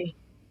solely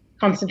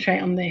concentrate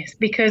on this,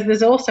 because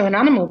there's also an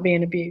animal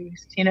being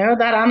abused.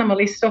 That animal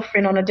is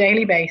suffering on a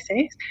daily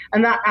basis,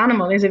 and that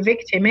animal is a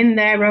victim in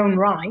their own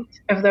right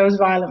of those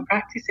violent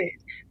practices.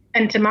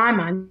 And to my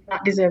mind,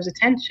 that deserves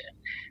attention.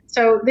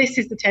 So this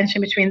is the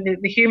tension between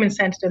the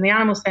human-centered and the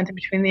animal-centered,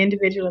 between the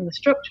individual and the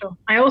structural.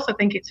 I also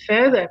think it's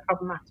further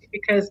problematic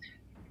because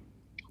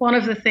one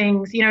of the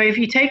things, if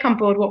you take on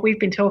board what we've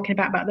been talking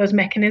about those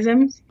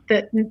mechanisms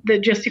that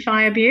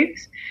justify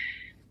abuse,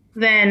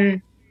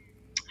 then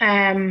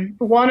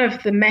one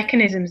of the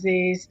mechanisms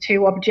is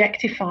to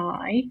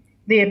objectify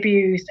the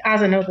abused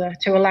as another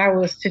to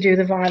allow us to do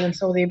the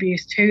violence or the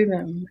abuse to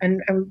them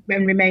and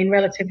remain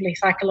relatively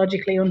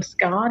psychologically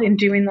unscarred in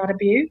doing that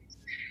abuse.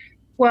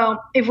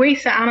 Well, if we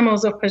set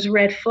animals up as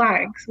red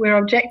flags, we're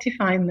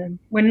objectifying them.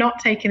 We're not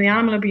taking the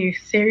animal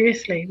abuse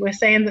seriously. We're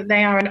saying that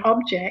they are an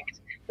object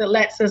that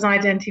lets us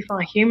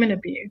identify human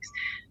abuse.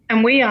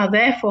 And we are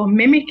therefore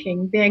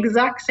mimicking the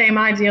exact same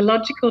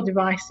ideological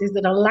devices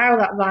that allow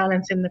that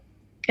violence in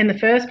the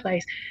first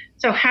place.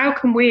 So how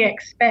can we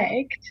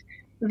expect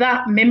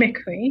that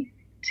mimicry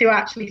to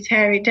actually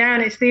tear it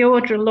down? It's the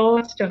Audre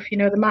Lorde stuff,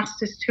 the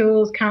master's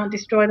tools can't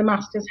destroy the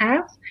master's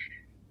house.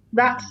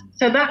 That's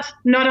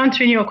not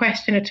answering your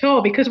question at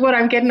all, because what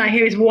I'm getting at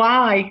here is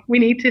why we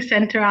need to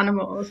center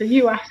animals, and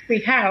you asked me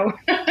how.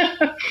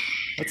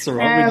 That's all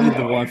right. We did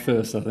the why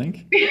first, I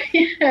think.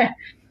 Yeah.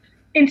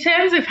 In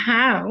terms of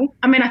how,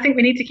 I think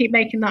we need to keep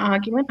making that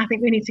argument. I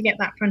think we need to get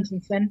that front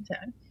and center.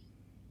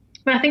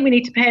 But I think we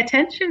need to pay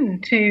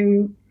attention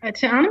to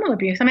animal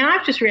abuse.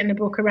 I've just written a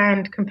book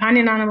around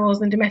companion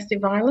animals and domestic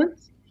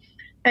violence.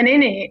 And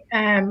in it,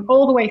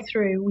 all the way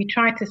through, we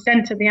try to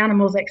center the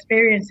animals'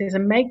 experiences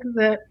and make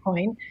the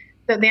point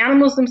that the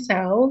animals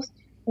themselves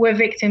were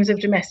victims of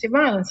domestic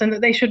violence and that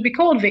they should be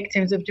called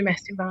victims of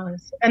domestic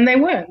violence. And they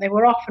weren't. They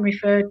were often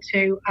referred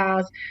to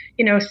as,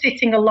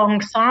 sitting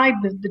alongside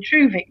the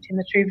true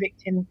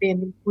victim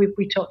being,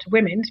 we talk to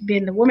women,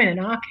 being the woman in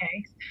our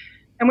case.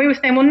 And we were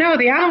saying, well, no,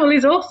 the animal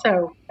is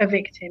also a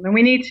victim, and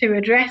we need to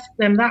address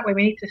them that way.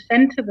 We need to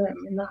center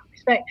them in that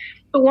respect.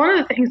 But one of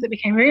the things that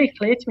became really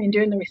clear to me in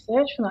doing the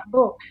research for that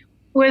book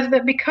was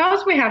that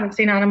because we haven't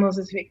seen animals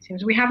as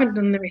victims, we haven't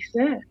done the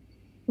research.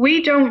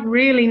 We don't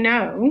really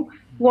know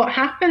what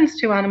happens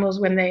to animals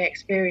when they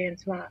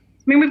experience that.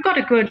 We've got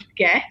a good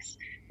guess.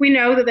 We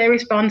know that they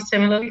respond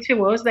similarly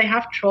to us. They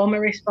have trauma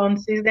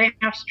responses. They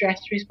have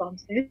stress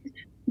responses.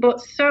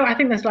 But I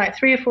think there's like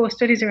 3 or 4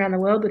 studies around the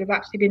world that have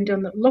actually been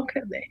done that look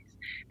at this,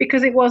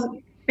 because it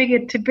wasn't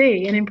figured to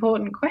be an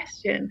important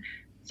question.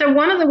 So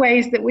one of the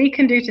ways that we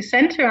can do to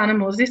center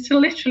animals is to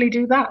literally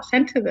do that,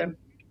 center them.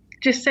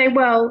 Just say,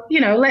 well,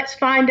 let's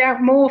find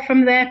out more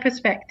from their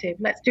perspective.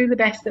 Let's do the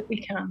best that we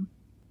can.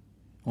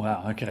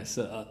 Wow. Okay.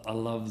 So I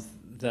love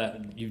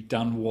that you've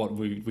done what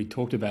we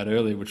talked about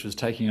earlier, which was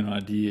taking an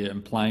idea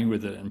and playing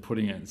with it and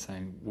putting it and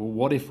saying, well,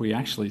 what if we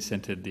actually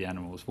centered the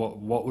animals? What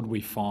would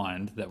we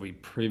find that we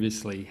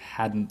previously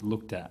hadn't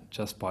looked at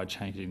just by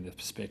changing the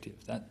perspective?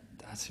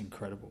 That's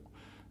incredible.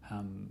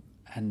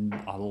 And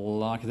I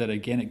like that,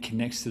 again, it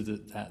connects to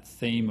that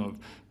theme of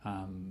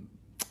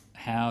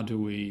how do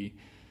we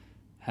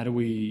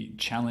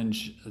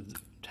challenge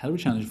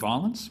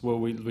violence? Well,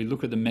 we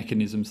look at the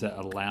mechanisms that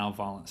allow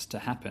violence to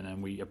happen,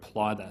 and we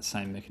apply that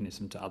same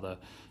mechanism to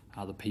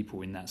other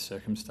people in that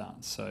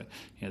circumstance. So,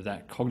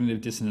 that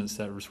cognitive dissonance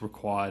that is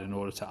required in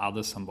order to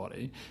other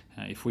somebody,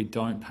 if we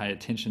don't pay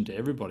attention to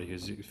everybody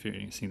who's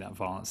experiencing that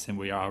violence, then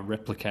we are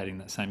replicating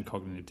that same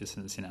cognitive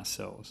dissonance in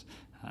ourselves.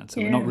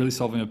 So we're not really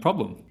solving a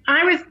problem.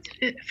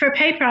 For a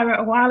paper I wrote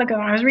a while ago,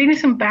 I was reading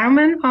some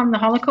Bauman on the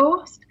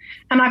Holocaust,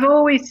 and I've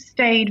always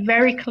stayed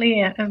very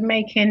clear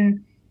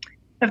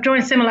of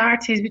drawing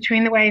similarities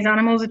between the ways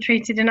animals are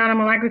treated in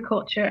animal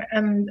agriculture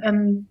and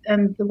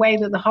the way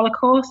that the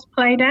Holocaust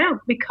played out,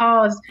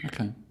 because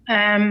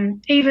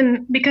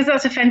even because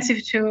that's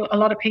offensive to a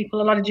lot of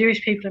people, a lot of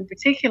Jewish people in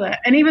particular.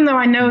 And even though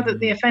I know that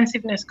the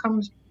offensiveness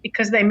comes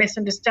because they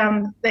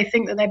misunderstand, they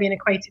think that they're being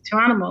equated to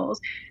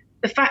animals,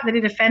 the fact that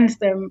it offends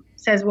them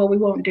says, well, we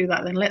won't do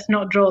that then. Let's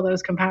not draw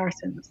those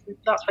comparisons.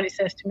 That's what it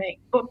says to me.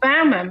 But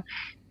Bauman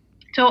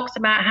talks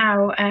about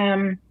how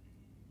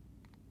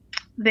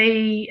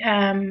the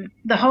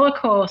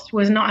Holocaust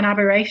was not an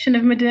aberration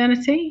of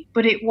modernity,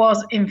 but it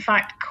was in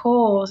fact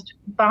caused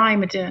by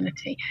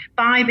modernity,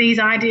 by these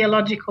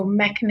ideological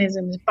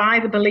mechanisms, by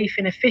the belief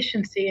in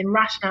efficiency and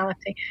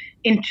rationality,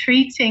 in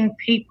treating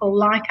people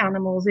like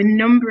animals, in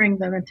numbering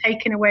them and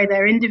taking away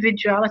their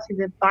individuality,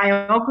 their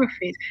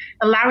biographies,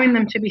 allowing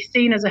them to be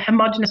seen as a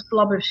homogenous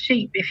blob of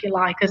sheep, if you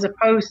like, as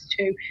opposed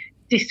to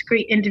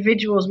discrete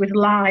individuals with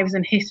lives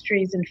and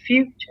histories and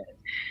futures.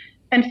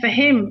 And for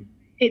him,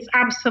 it's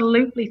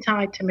absolutely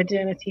tied to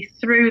modernity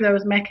through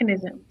those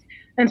mechanisms.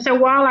 And so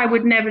while I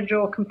would never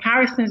draw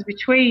comparisons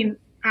between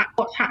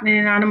what's happening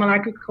in animal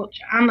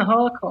agriculture and the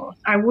Holocaust,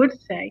 I would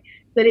say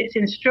that it's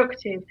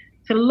instructive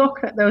to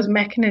look at those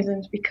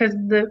mechanisms, because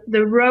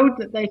the road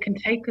that they can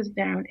take us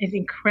down is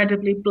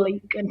incredibly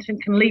bleak and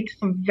can lead to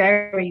some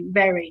very,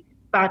 very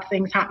bad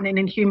things happening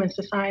in human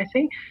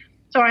society.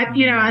 So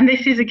and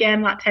this is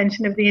again that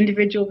tension of the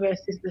individual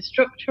versus the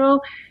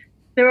structural.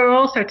 There are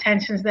also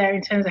tensions there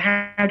in terms of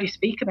how do you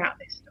speak about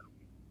this stuff.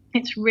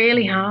 It's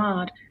really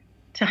hard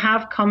to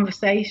have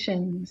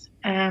conversations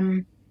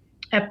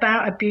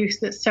about abuse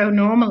that's so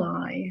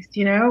normalized,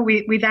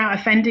 without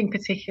offending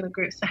particular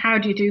groups. So how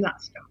do you do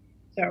that stuff?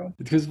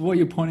 Because what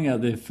you're pointing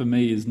out there for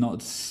me is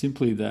not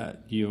simply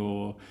that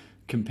you're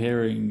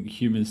comparing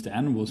humans to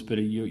animals, but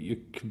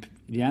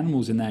the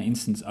animals in that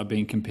instance are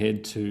being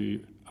compared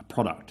to a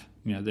product.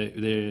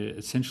 They're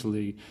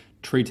essentially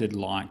treated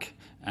like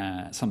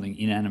something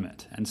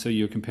inanimate, and so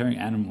you're comparing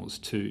animals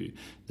to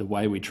the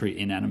way we treat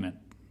inanimate.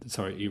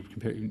 Sorry, you're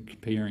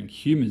comparing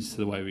humans to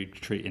the way we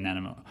treat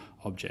inanimate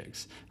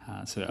objects.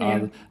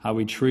 Are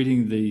we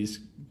treating these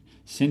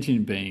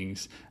sentient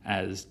beings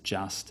as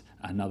just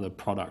another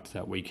product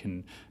that we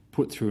can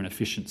put through an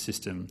efficient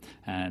system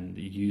and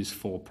use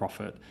for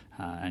profit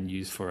and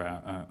use for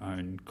our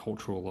own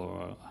cultural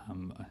or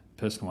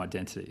personal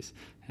identities?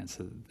 And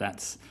so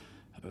that's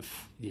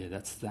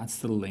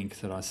the link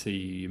that I see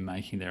you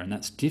making there, and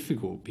that's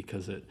difficult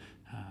because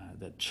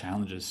that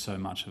challenges so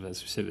much of,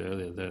 as we said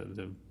earlier,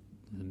 the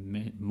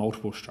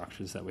multiple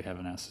structures that we have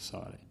in our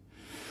society.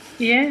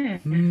 Yeah.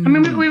 I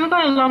mean, we've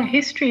got a long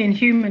history in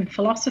human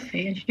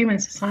philosophy and human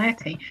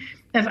society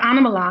of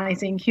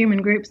animalizing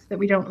human groups that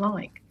we don't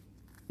like,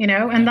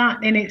 and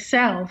that in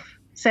itself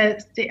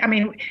says, I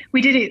mean,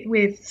 we did it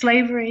with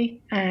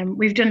slavery.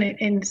 We've done it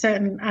in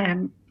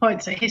certain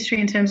points of history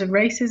in terms of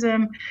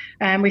racism.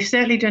 We've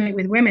certainly done it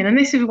with women. And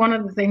this is one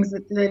of the things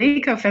that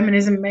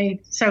ecofeminism made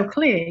so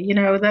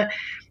clear,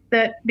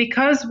 that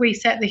because we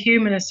set the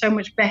human as so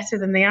much better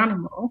than the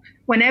animal,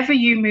 whenever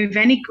you move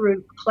any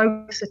group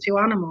closer to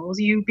animals,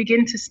 you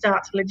begin to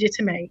start to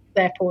legitimate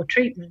their poor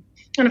treatment.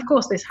 And of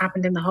course, this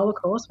happened in the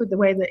Holocaust with the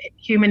way that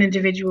human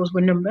individuals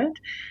were numbered.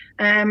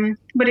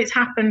 But it's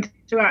happened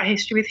throughout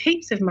history with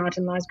heaps of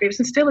marginalized groups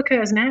and still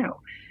occurs now.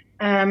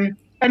 And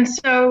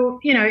so,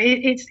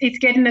 it's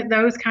getting at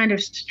those kind of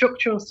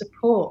structural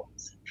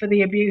supports for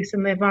the abuse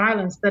and the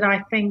violence that I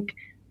think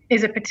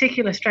is a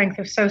particular strength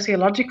of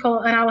sociological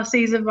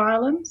analyses of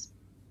violence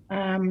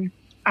that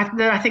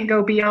I think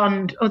go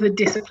beyond other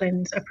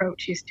disciplines'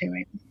 approaches to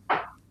it.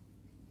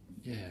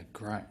 Yeah,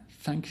 great.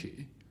 Thank you.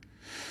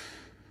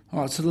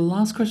 All right, so the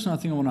last question I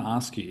think I want to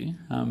ask you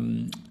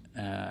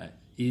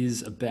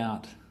is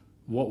about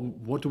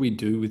what do we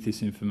do with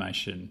this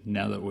information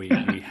now that we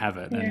have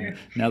it and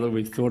now that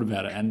we've thought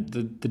about it? And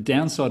the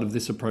downside of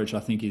this approach, I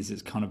think, is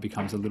it kind of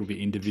becomes a little bit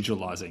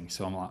individualizing.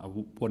 So I'm like,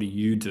 what do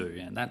you do?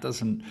 And that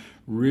doesn't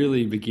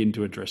really begin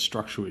to address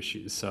structural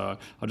issues. So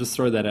I'll just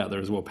throw that out there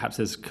as well. Perhaps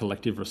there's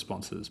collective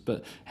responses.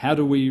 But how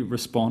do we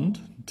respond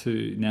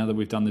to, now that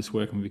we've done this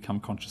work and we become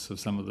conscious of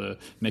some of the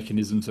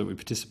mechanisms that we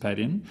participate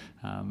in?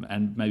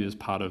 And maybe as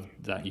part of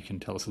that, you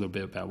can tell us a little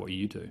bit about what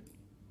you do.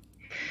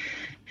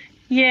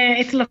 Yeah,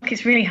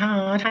 it's really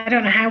hard. I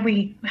don't know how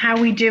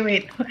we do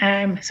it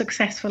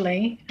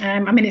successfully.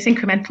 I mean, it's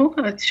incremental.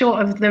 It's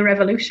short of the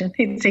revolution.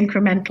 It's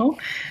incremental.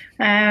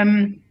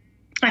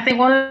 I think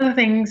one of the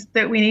things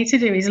that we need to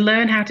do is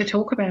learn how to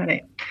talk about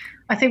it.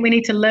 I think we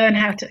need to learn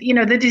how to,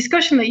 the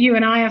discussion that you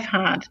and I have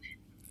had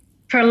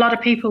for a lot of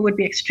people would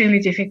be extremely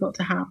difficult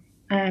to have.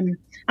 And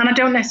I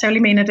don't necessarily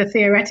mean at a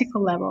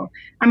theoretical level.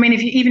 I mean,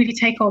 even if you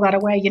take all that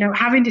away,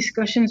 having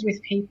discussions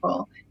with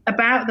people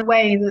about the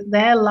way that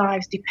their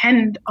lives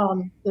depend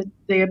on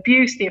the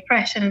abuse, the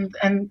oppression,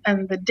 and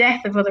the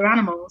death of other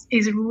animals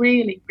is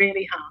really,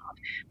 really hard.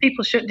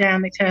 People shut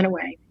down, they turn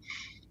away.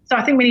 So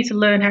I think we need to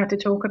learn how to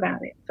talk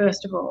about it,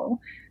 first of all.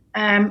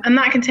 And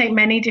that can take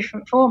many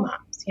different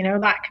formats.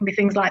 That can be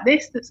things like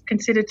this that's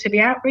considered to be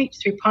outreach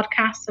through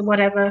podcasts or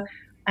whatever.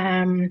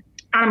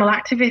 Animal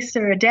activists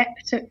are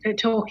adept at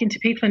talking to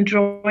people and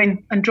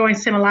drawing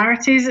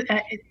similarities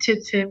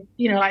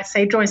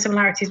drawing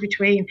similarities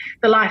between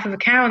the life of a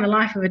cow and the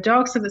life of a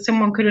dog so that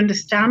someone could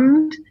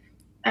understand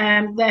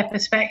their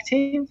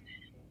perspective.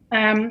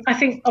 I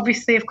think,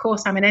 obviously, of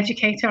course, I'm an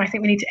educator. I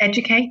think we need to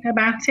educate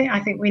about it.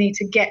 I think we need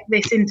to get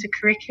this into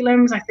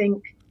curriculums. I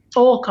think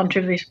all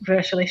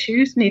controversial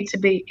issues need to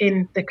be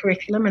in the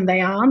curriculum, and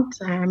they aren't.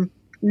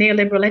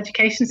 Neoliberal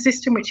education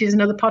system, which is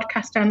another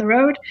podcast down the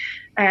road,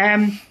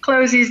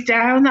 closes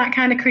down that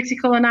kind of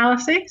critical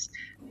analysis.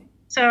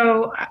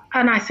 So,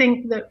 and I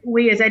think that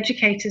we as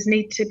educators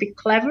need to be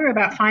clever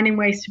about finding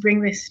ways to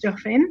bring this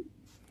stuff in.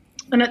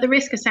 And at the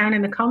risk of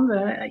sounding the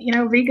convert,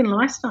 vegan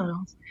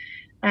lifestyles.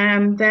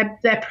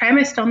 They're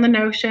premised on the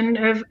notion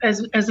of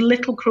as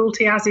little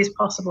cruelty as is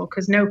possible,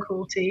 because no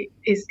cruelty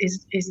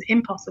is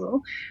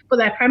impossible. But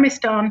they're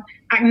premised on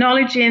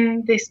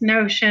acknowledging this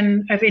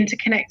notion of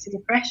interconnected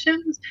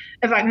oppressions,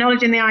 of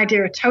acknowledging the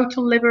idea of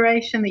total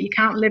liberation, that you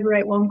can't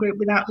liberate one group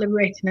without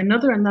liberating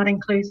another, and that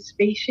includes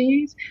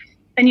species.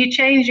 And you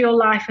change your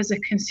life as a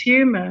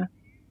consumer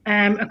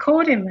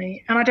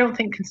accordingly. And I don't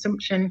think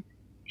consumption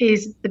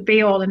is the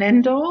be-all and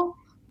end-all.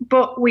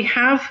 But we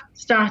have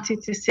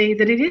started to see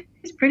that it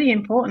is pretty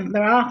important.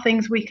 There are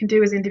things we can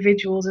do as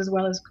individuals as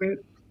well as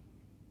groups.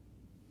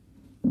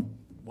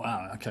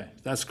 Wow, okay,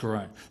 that's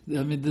great.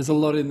 I mean, there's a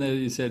lot in there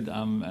you said,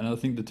 and I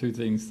think the two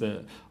things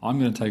that I'm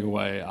going to take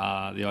away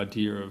are the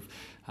idea of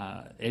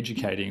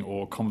educating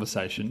or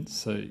conversations.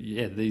 So,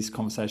 yeah, these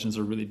conversations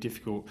are really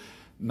difficult,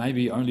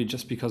 maybe only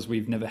just because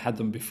we've never had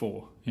them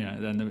before.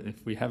 And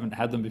if we haven't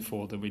had them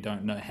before, then we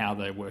don't know how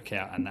they work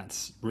out, and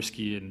that's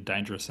risky and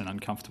dangerous and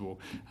uncomfortable.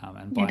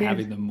 And by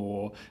having them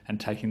more and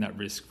taking that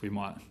risk, we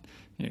might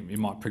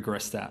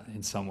progress that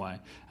in some way.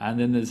 And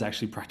then there's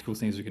actually practical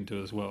things we can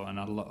do as well. And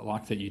I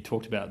like that you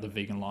talked about the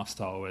vegan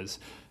lifestyle as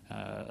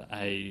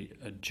a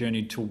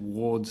journey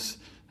towards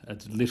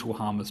as little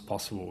harm as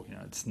possible.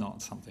 It's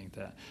not something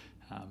that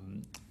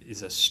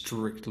is a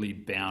strictly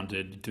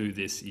bounded, do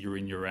this, you're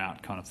in, you're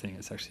out kind of thing.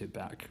 It's actually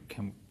about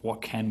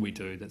what can we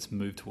do that's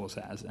moved towards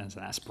that as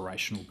an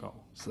aspirational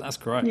goal. So that's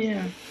great.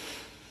 Yeah.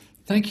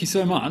 Thank you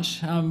so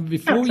much.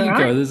 Before you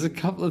go, there's a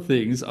couple of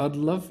things. I'd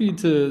love for you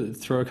to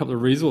throw a couple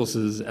of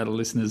resources at our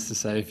listeners to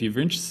say, if you're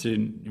interested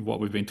in what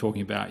we've been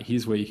talking about,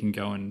 here's where you can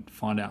go and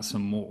find out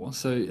some more.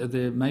 So are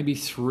there maybe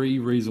 3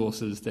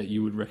 resources that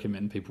you would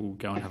recommend people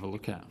go and have a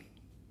look at?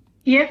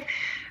 Yeah.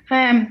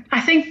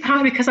 I think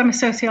partly because I'm a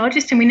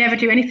sociologist and we never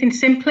do anything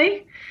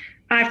simply,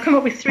 I've come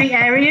up with 3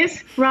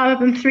 areas rather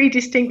than 3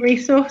 distinct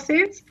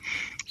resources.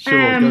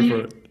 Sure, go for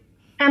it.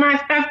 And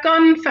I've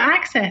gone for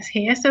access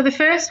here. So the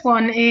first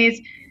one is,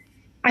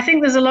 I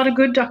think there's a lot of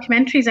good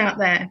documentaries out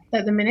there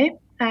at the minute,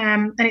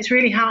 and it's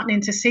really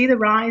heartening to see the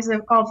rise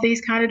of these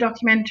kind of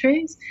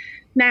documentaries.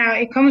 Now,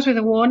 it comes with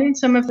a warning.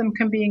 Some of them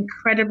can be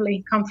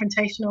incredibly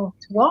confrontational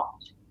to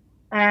watch,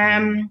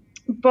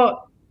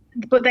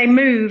 but they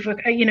move,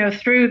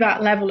 through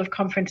that level of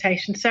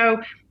confrontation. So,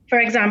 for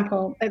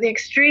example, at the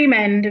extreme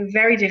end of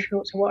very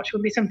difficult to watch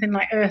would be something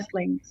like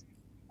Earthlings.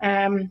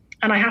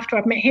 And I have to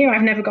admit here,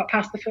 I've never got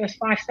past the first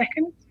 5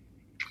 seconds.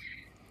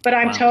 But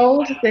I'm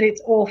told that it's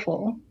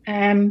awful.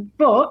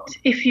 But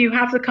if you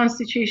have the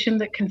constitution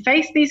that can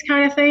face these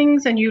kind of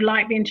things and you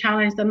like being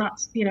challenged, then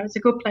that's, it's a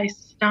good place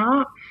to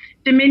start.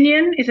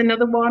 Dominion is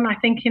another one, I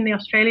think, in the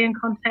Australian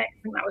context.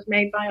 I think that was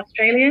made by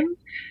Australians.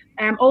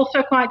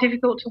 Also quite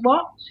difficult to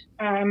watch.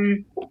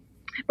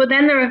 But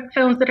then there are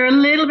films that are a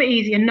little bit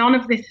easier. None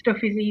of this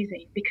stuff is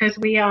easy because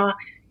we are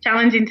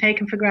challenging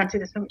taken for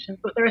granted assumptions.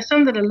 But there are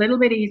some that are a little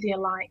bit easier,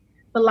 like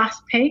The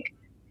Last Pig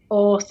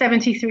or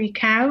 73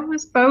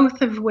 Cows,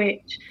 both of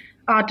which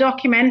are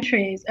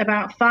documentaries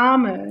about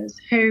farmers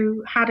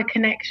who had a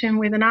connection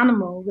with an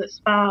animal that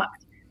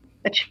sparked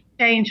a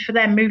change for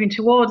them moving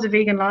towards a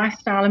vegan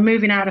lifestyle and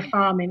moving out of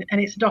farming. And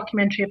it's a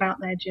documentary about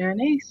their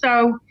journey.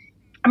 So,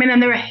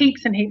 and there are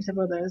heaps and heaps of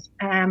others,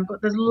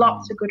 but there's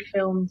lots of good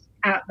films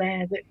out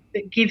there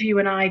that give you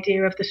an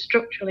idea of the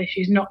structural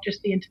issues, not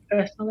just the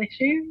interpersonal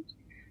issues.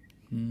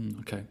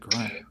 Okay,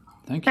 great.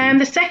 Thank you.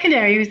 The second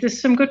area is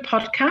there's some good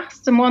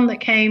podcasts, and one that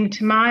came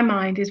to my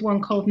mind is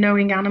one called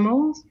Knowing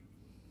Animals,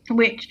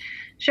 which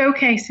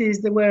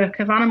showcases the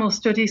work of animal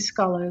studies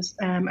scholars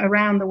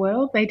around the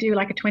world. They do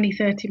like a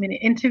 30-minute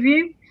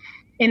interview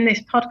in this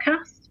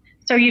podcast,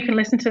 so you can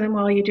listen to them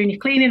while you're doing your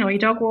cleaning or your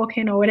dog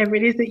walking or whatever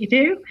it is that you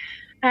do.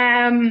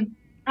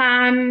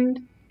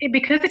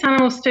 Because it's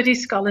animal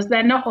studies scholars,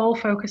 they're not all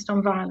focused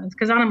on violence,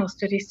 because animal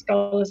studies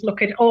scholars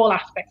look at all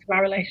aspects of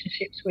our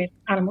relationships with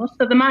animals.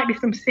 So there might be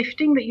some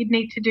sifting that you'd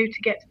need to do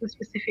to get to the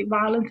specific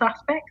violence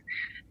aspect.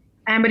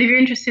 But if you're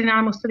interested in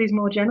animal studies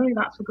more generally,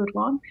 that's a good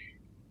one.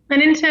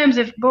 And in terms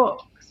of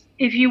books,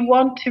 if you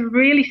want to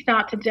really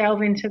start to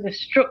delve into the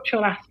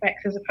structural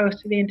aspects as opposed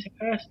to the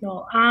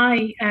interpersonal,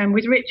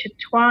 with Richard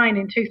Twine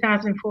in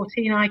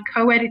 2014, I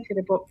co-edited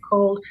a book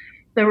called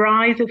The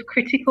Rise of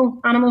Critical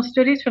Animal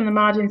Studies from the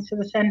Margins to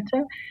the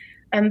Centre.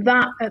 And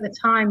that, at the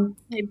time,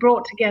 it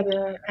brought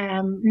together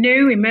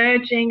new,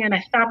 emerging and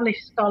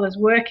established scholars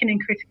working in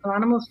critical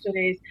animal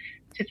studies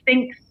to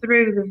think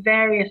through the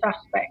various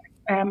aspects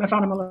of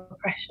animal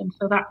oppression.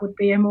 So that would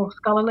be a more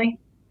scholarly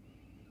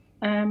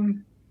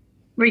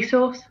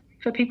resource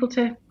for people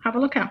to have a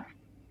look at.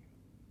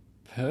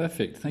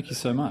 Perfect. Thank you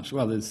so much.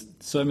 Well, there's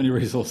so many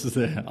resources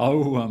there. I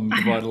will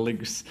provide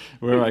links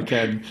where I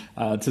can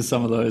to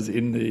some of those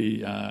in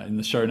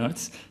the show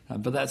notes.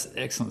 But that's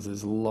excellent.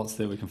 There's lots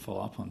there we can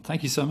follow up on.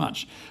 Thank you so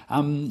much.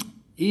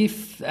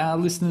 If our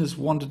listeners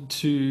wanted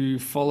to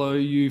follow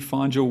you,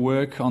 find your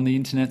work on the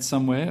internet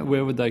somewhere,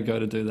 where would they go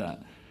to do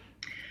that?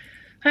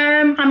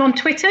 I'm on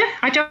Twitter.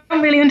 I don't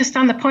really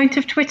understand the point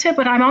of Twitter,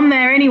 but I'm on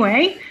there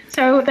anyway,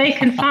 so they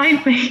can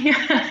find me.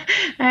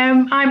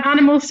 I'm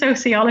Animal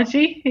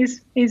Sociology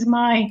is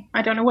my,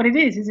 I don't know what it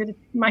is it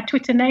my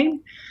Twitter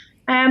name?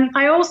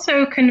 I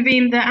also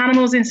convene the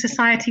Animals in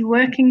Society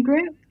working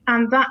group,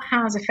 and that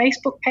has a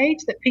Facebook page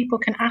that people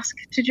can ask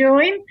to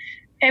join.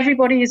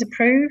 Everybody is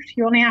approved.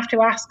 You only have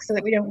to ask so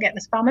that we don't get the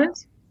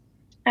spammers.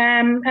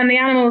 And the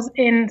Animals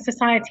in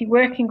Society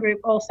working group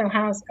also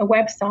has a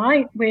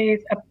website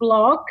with a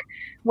blog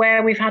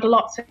where we've had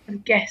lots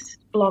of guest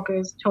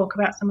bloggers talk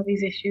about some of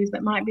these issues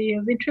that might be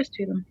of interest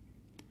to them.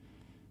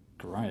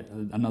 Great.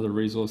 Another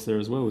resource there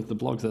as well with the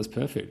blogs. That's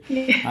perfect.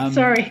 Yeah,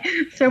 sorry,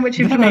 so much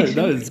information.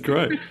 No, it's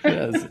great.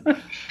 Yes.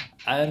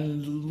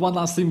 And one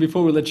last thing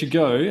before we let you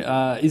go,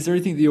 is there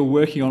anything that you're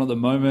working on at the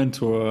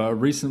moment or a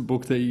recent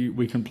book that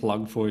we can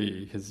plug for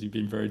you? Because you've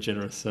been very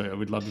generous, so I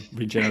would love to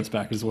be generous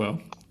back as well.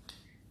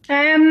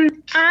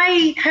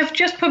 I have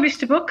just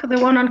published a book, the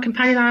one on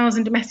companion animals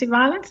and domestic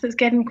violence, that's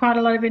getting quite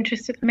a lot of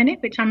interest at the minute,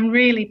 which I'm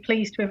really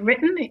pleased to have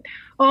written. It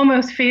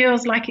almost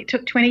feels like it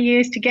took 20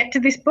 years to get to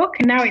this book,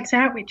 and now it's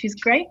out, which is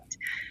great.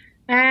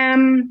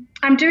 I'm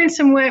doing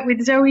some work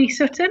with Zoe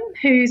Sutton,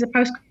 who's a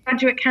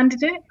postgraduate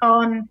candidate,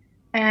 on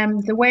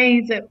the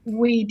way that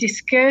we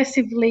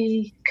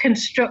discursively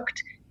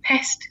construct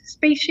pest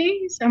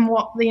species and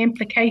what the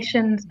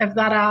implications of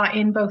that are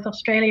in both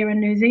Australia and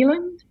New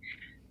Zealand.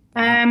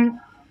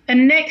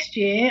 And next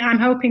year, I'm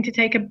hoping to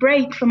take a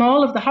break from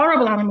all of the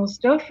horrible animal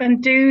stuff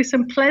and do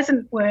some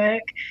pleasant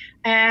work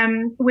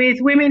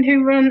with women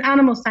who run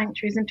animal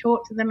sanctuaries and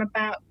talk to them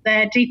about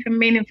their deep and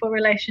meaningful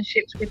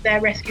relationships with their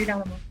rescued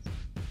animals.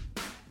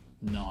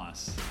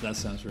 Nice. That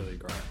sounds really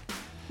great.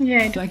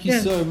 Yeah. Thank you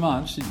so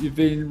much. You've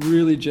been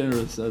really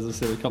generous, as I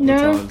said a couple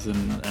of times.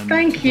 And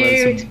thank you.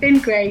 It's been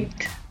great.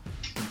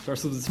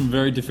 Especially with some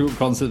very difficult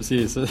concepts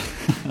here, so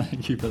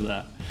thank you for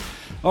that.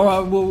 All right,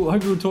 well, I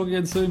hope we'll talk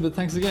again soon, but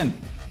thanks again.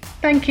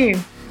 Thank you.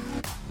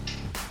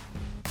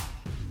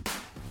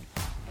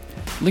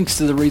 Links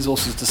to the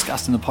resources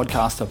discussed in the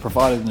podcast are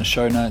provided in the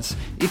show notes.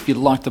 If you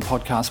like the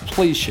podcast,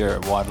 please share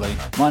it widely.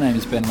 My name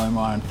is Ben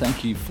Lohmeyer, and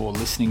thank you for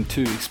listening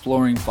to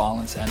Exploring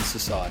Violence and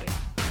Society.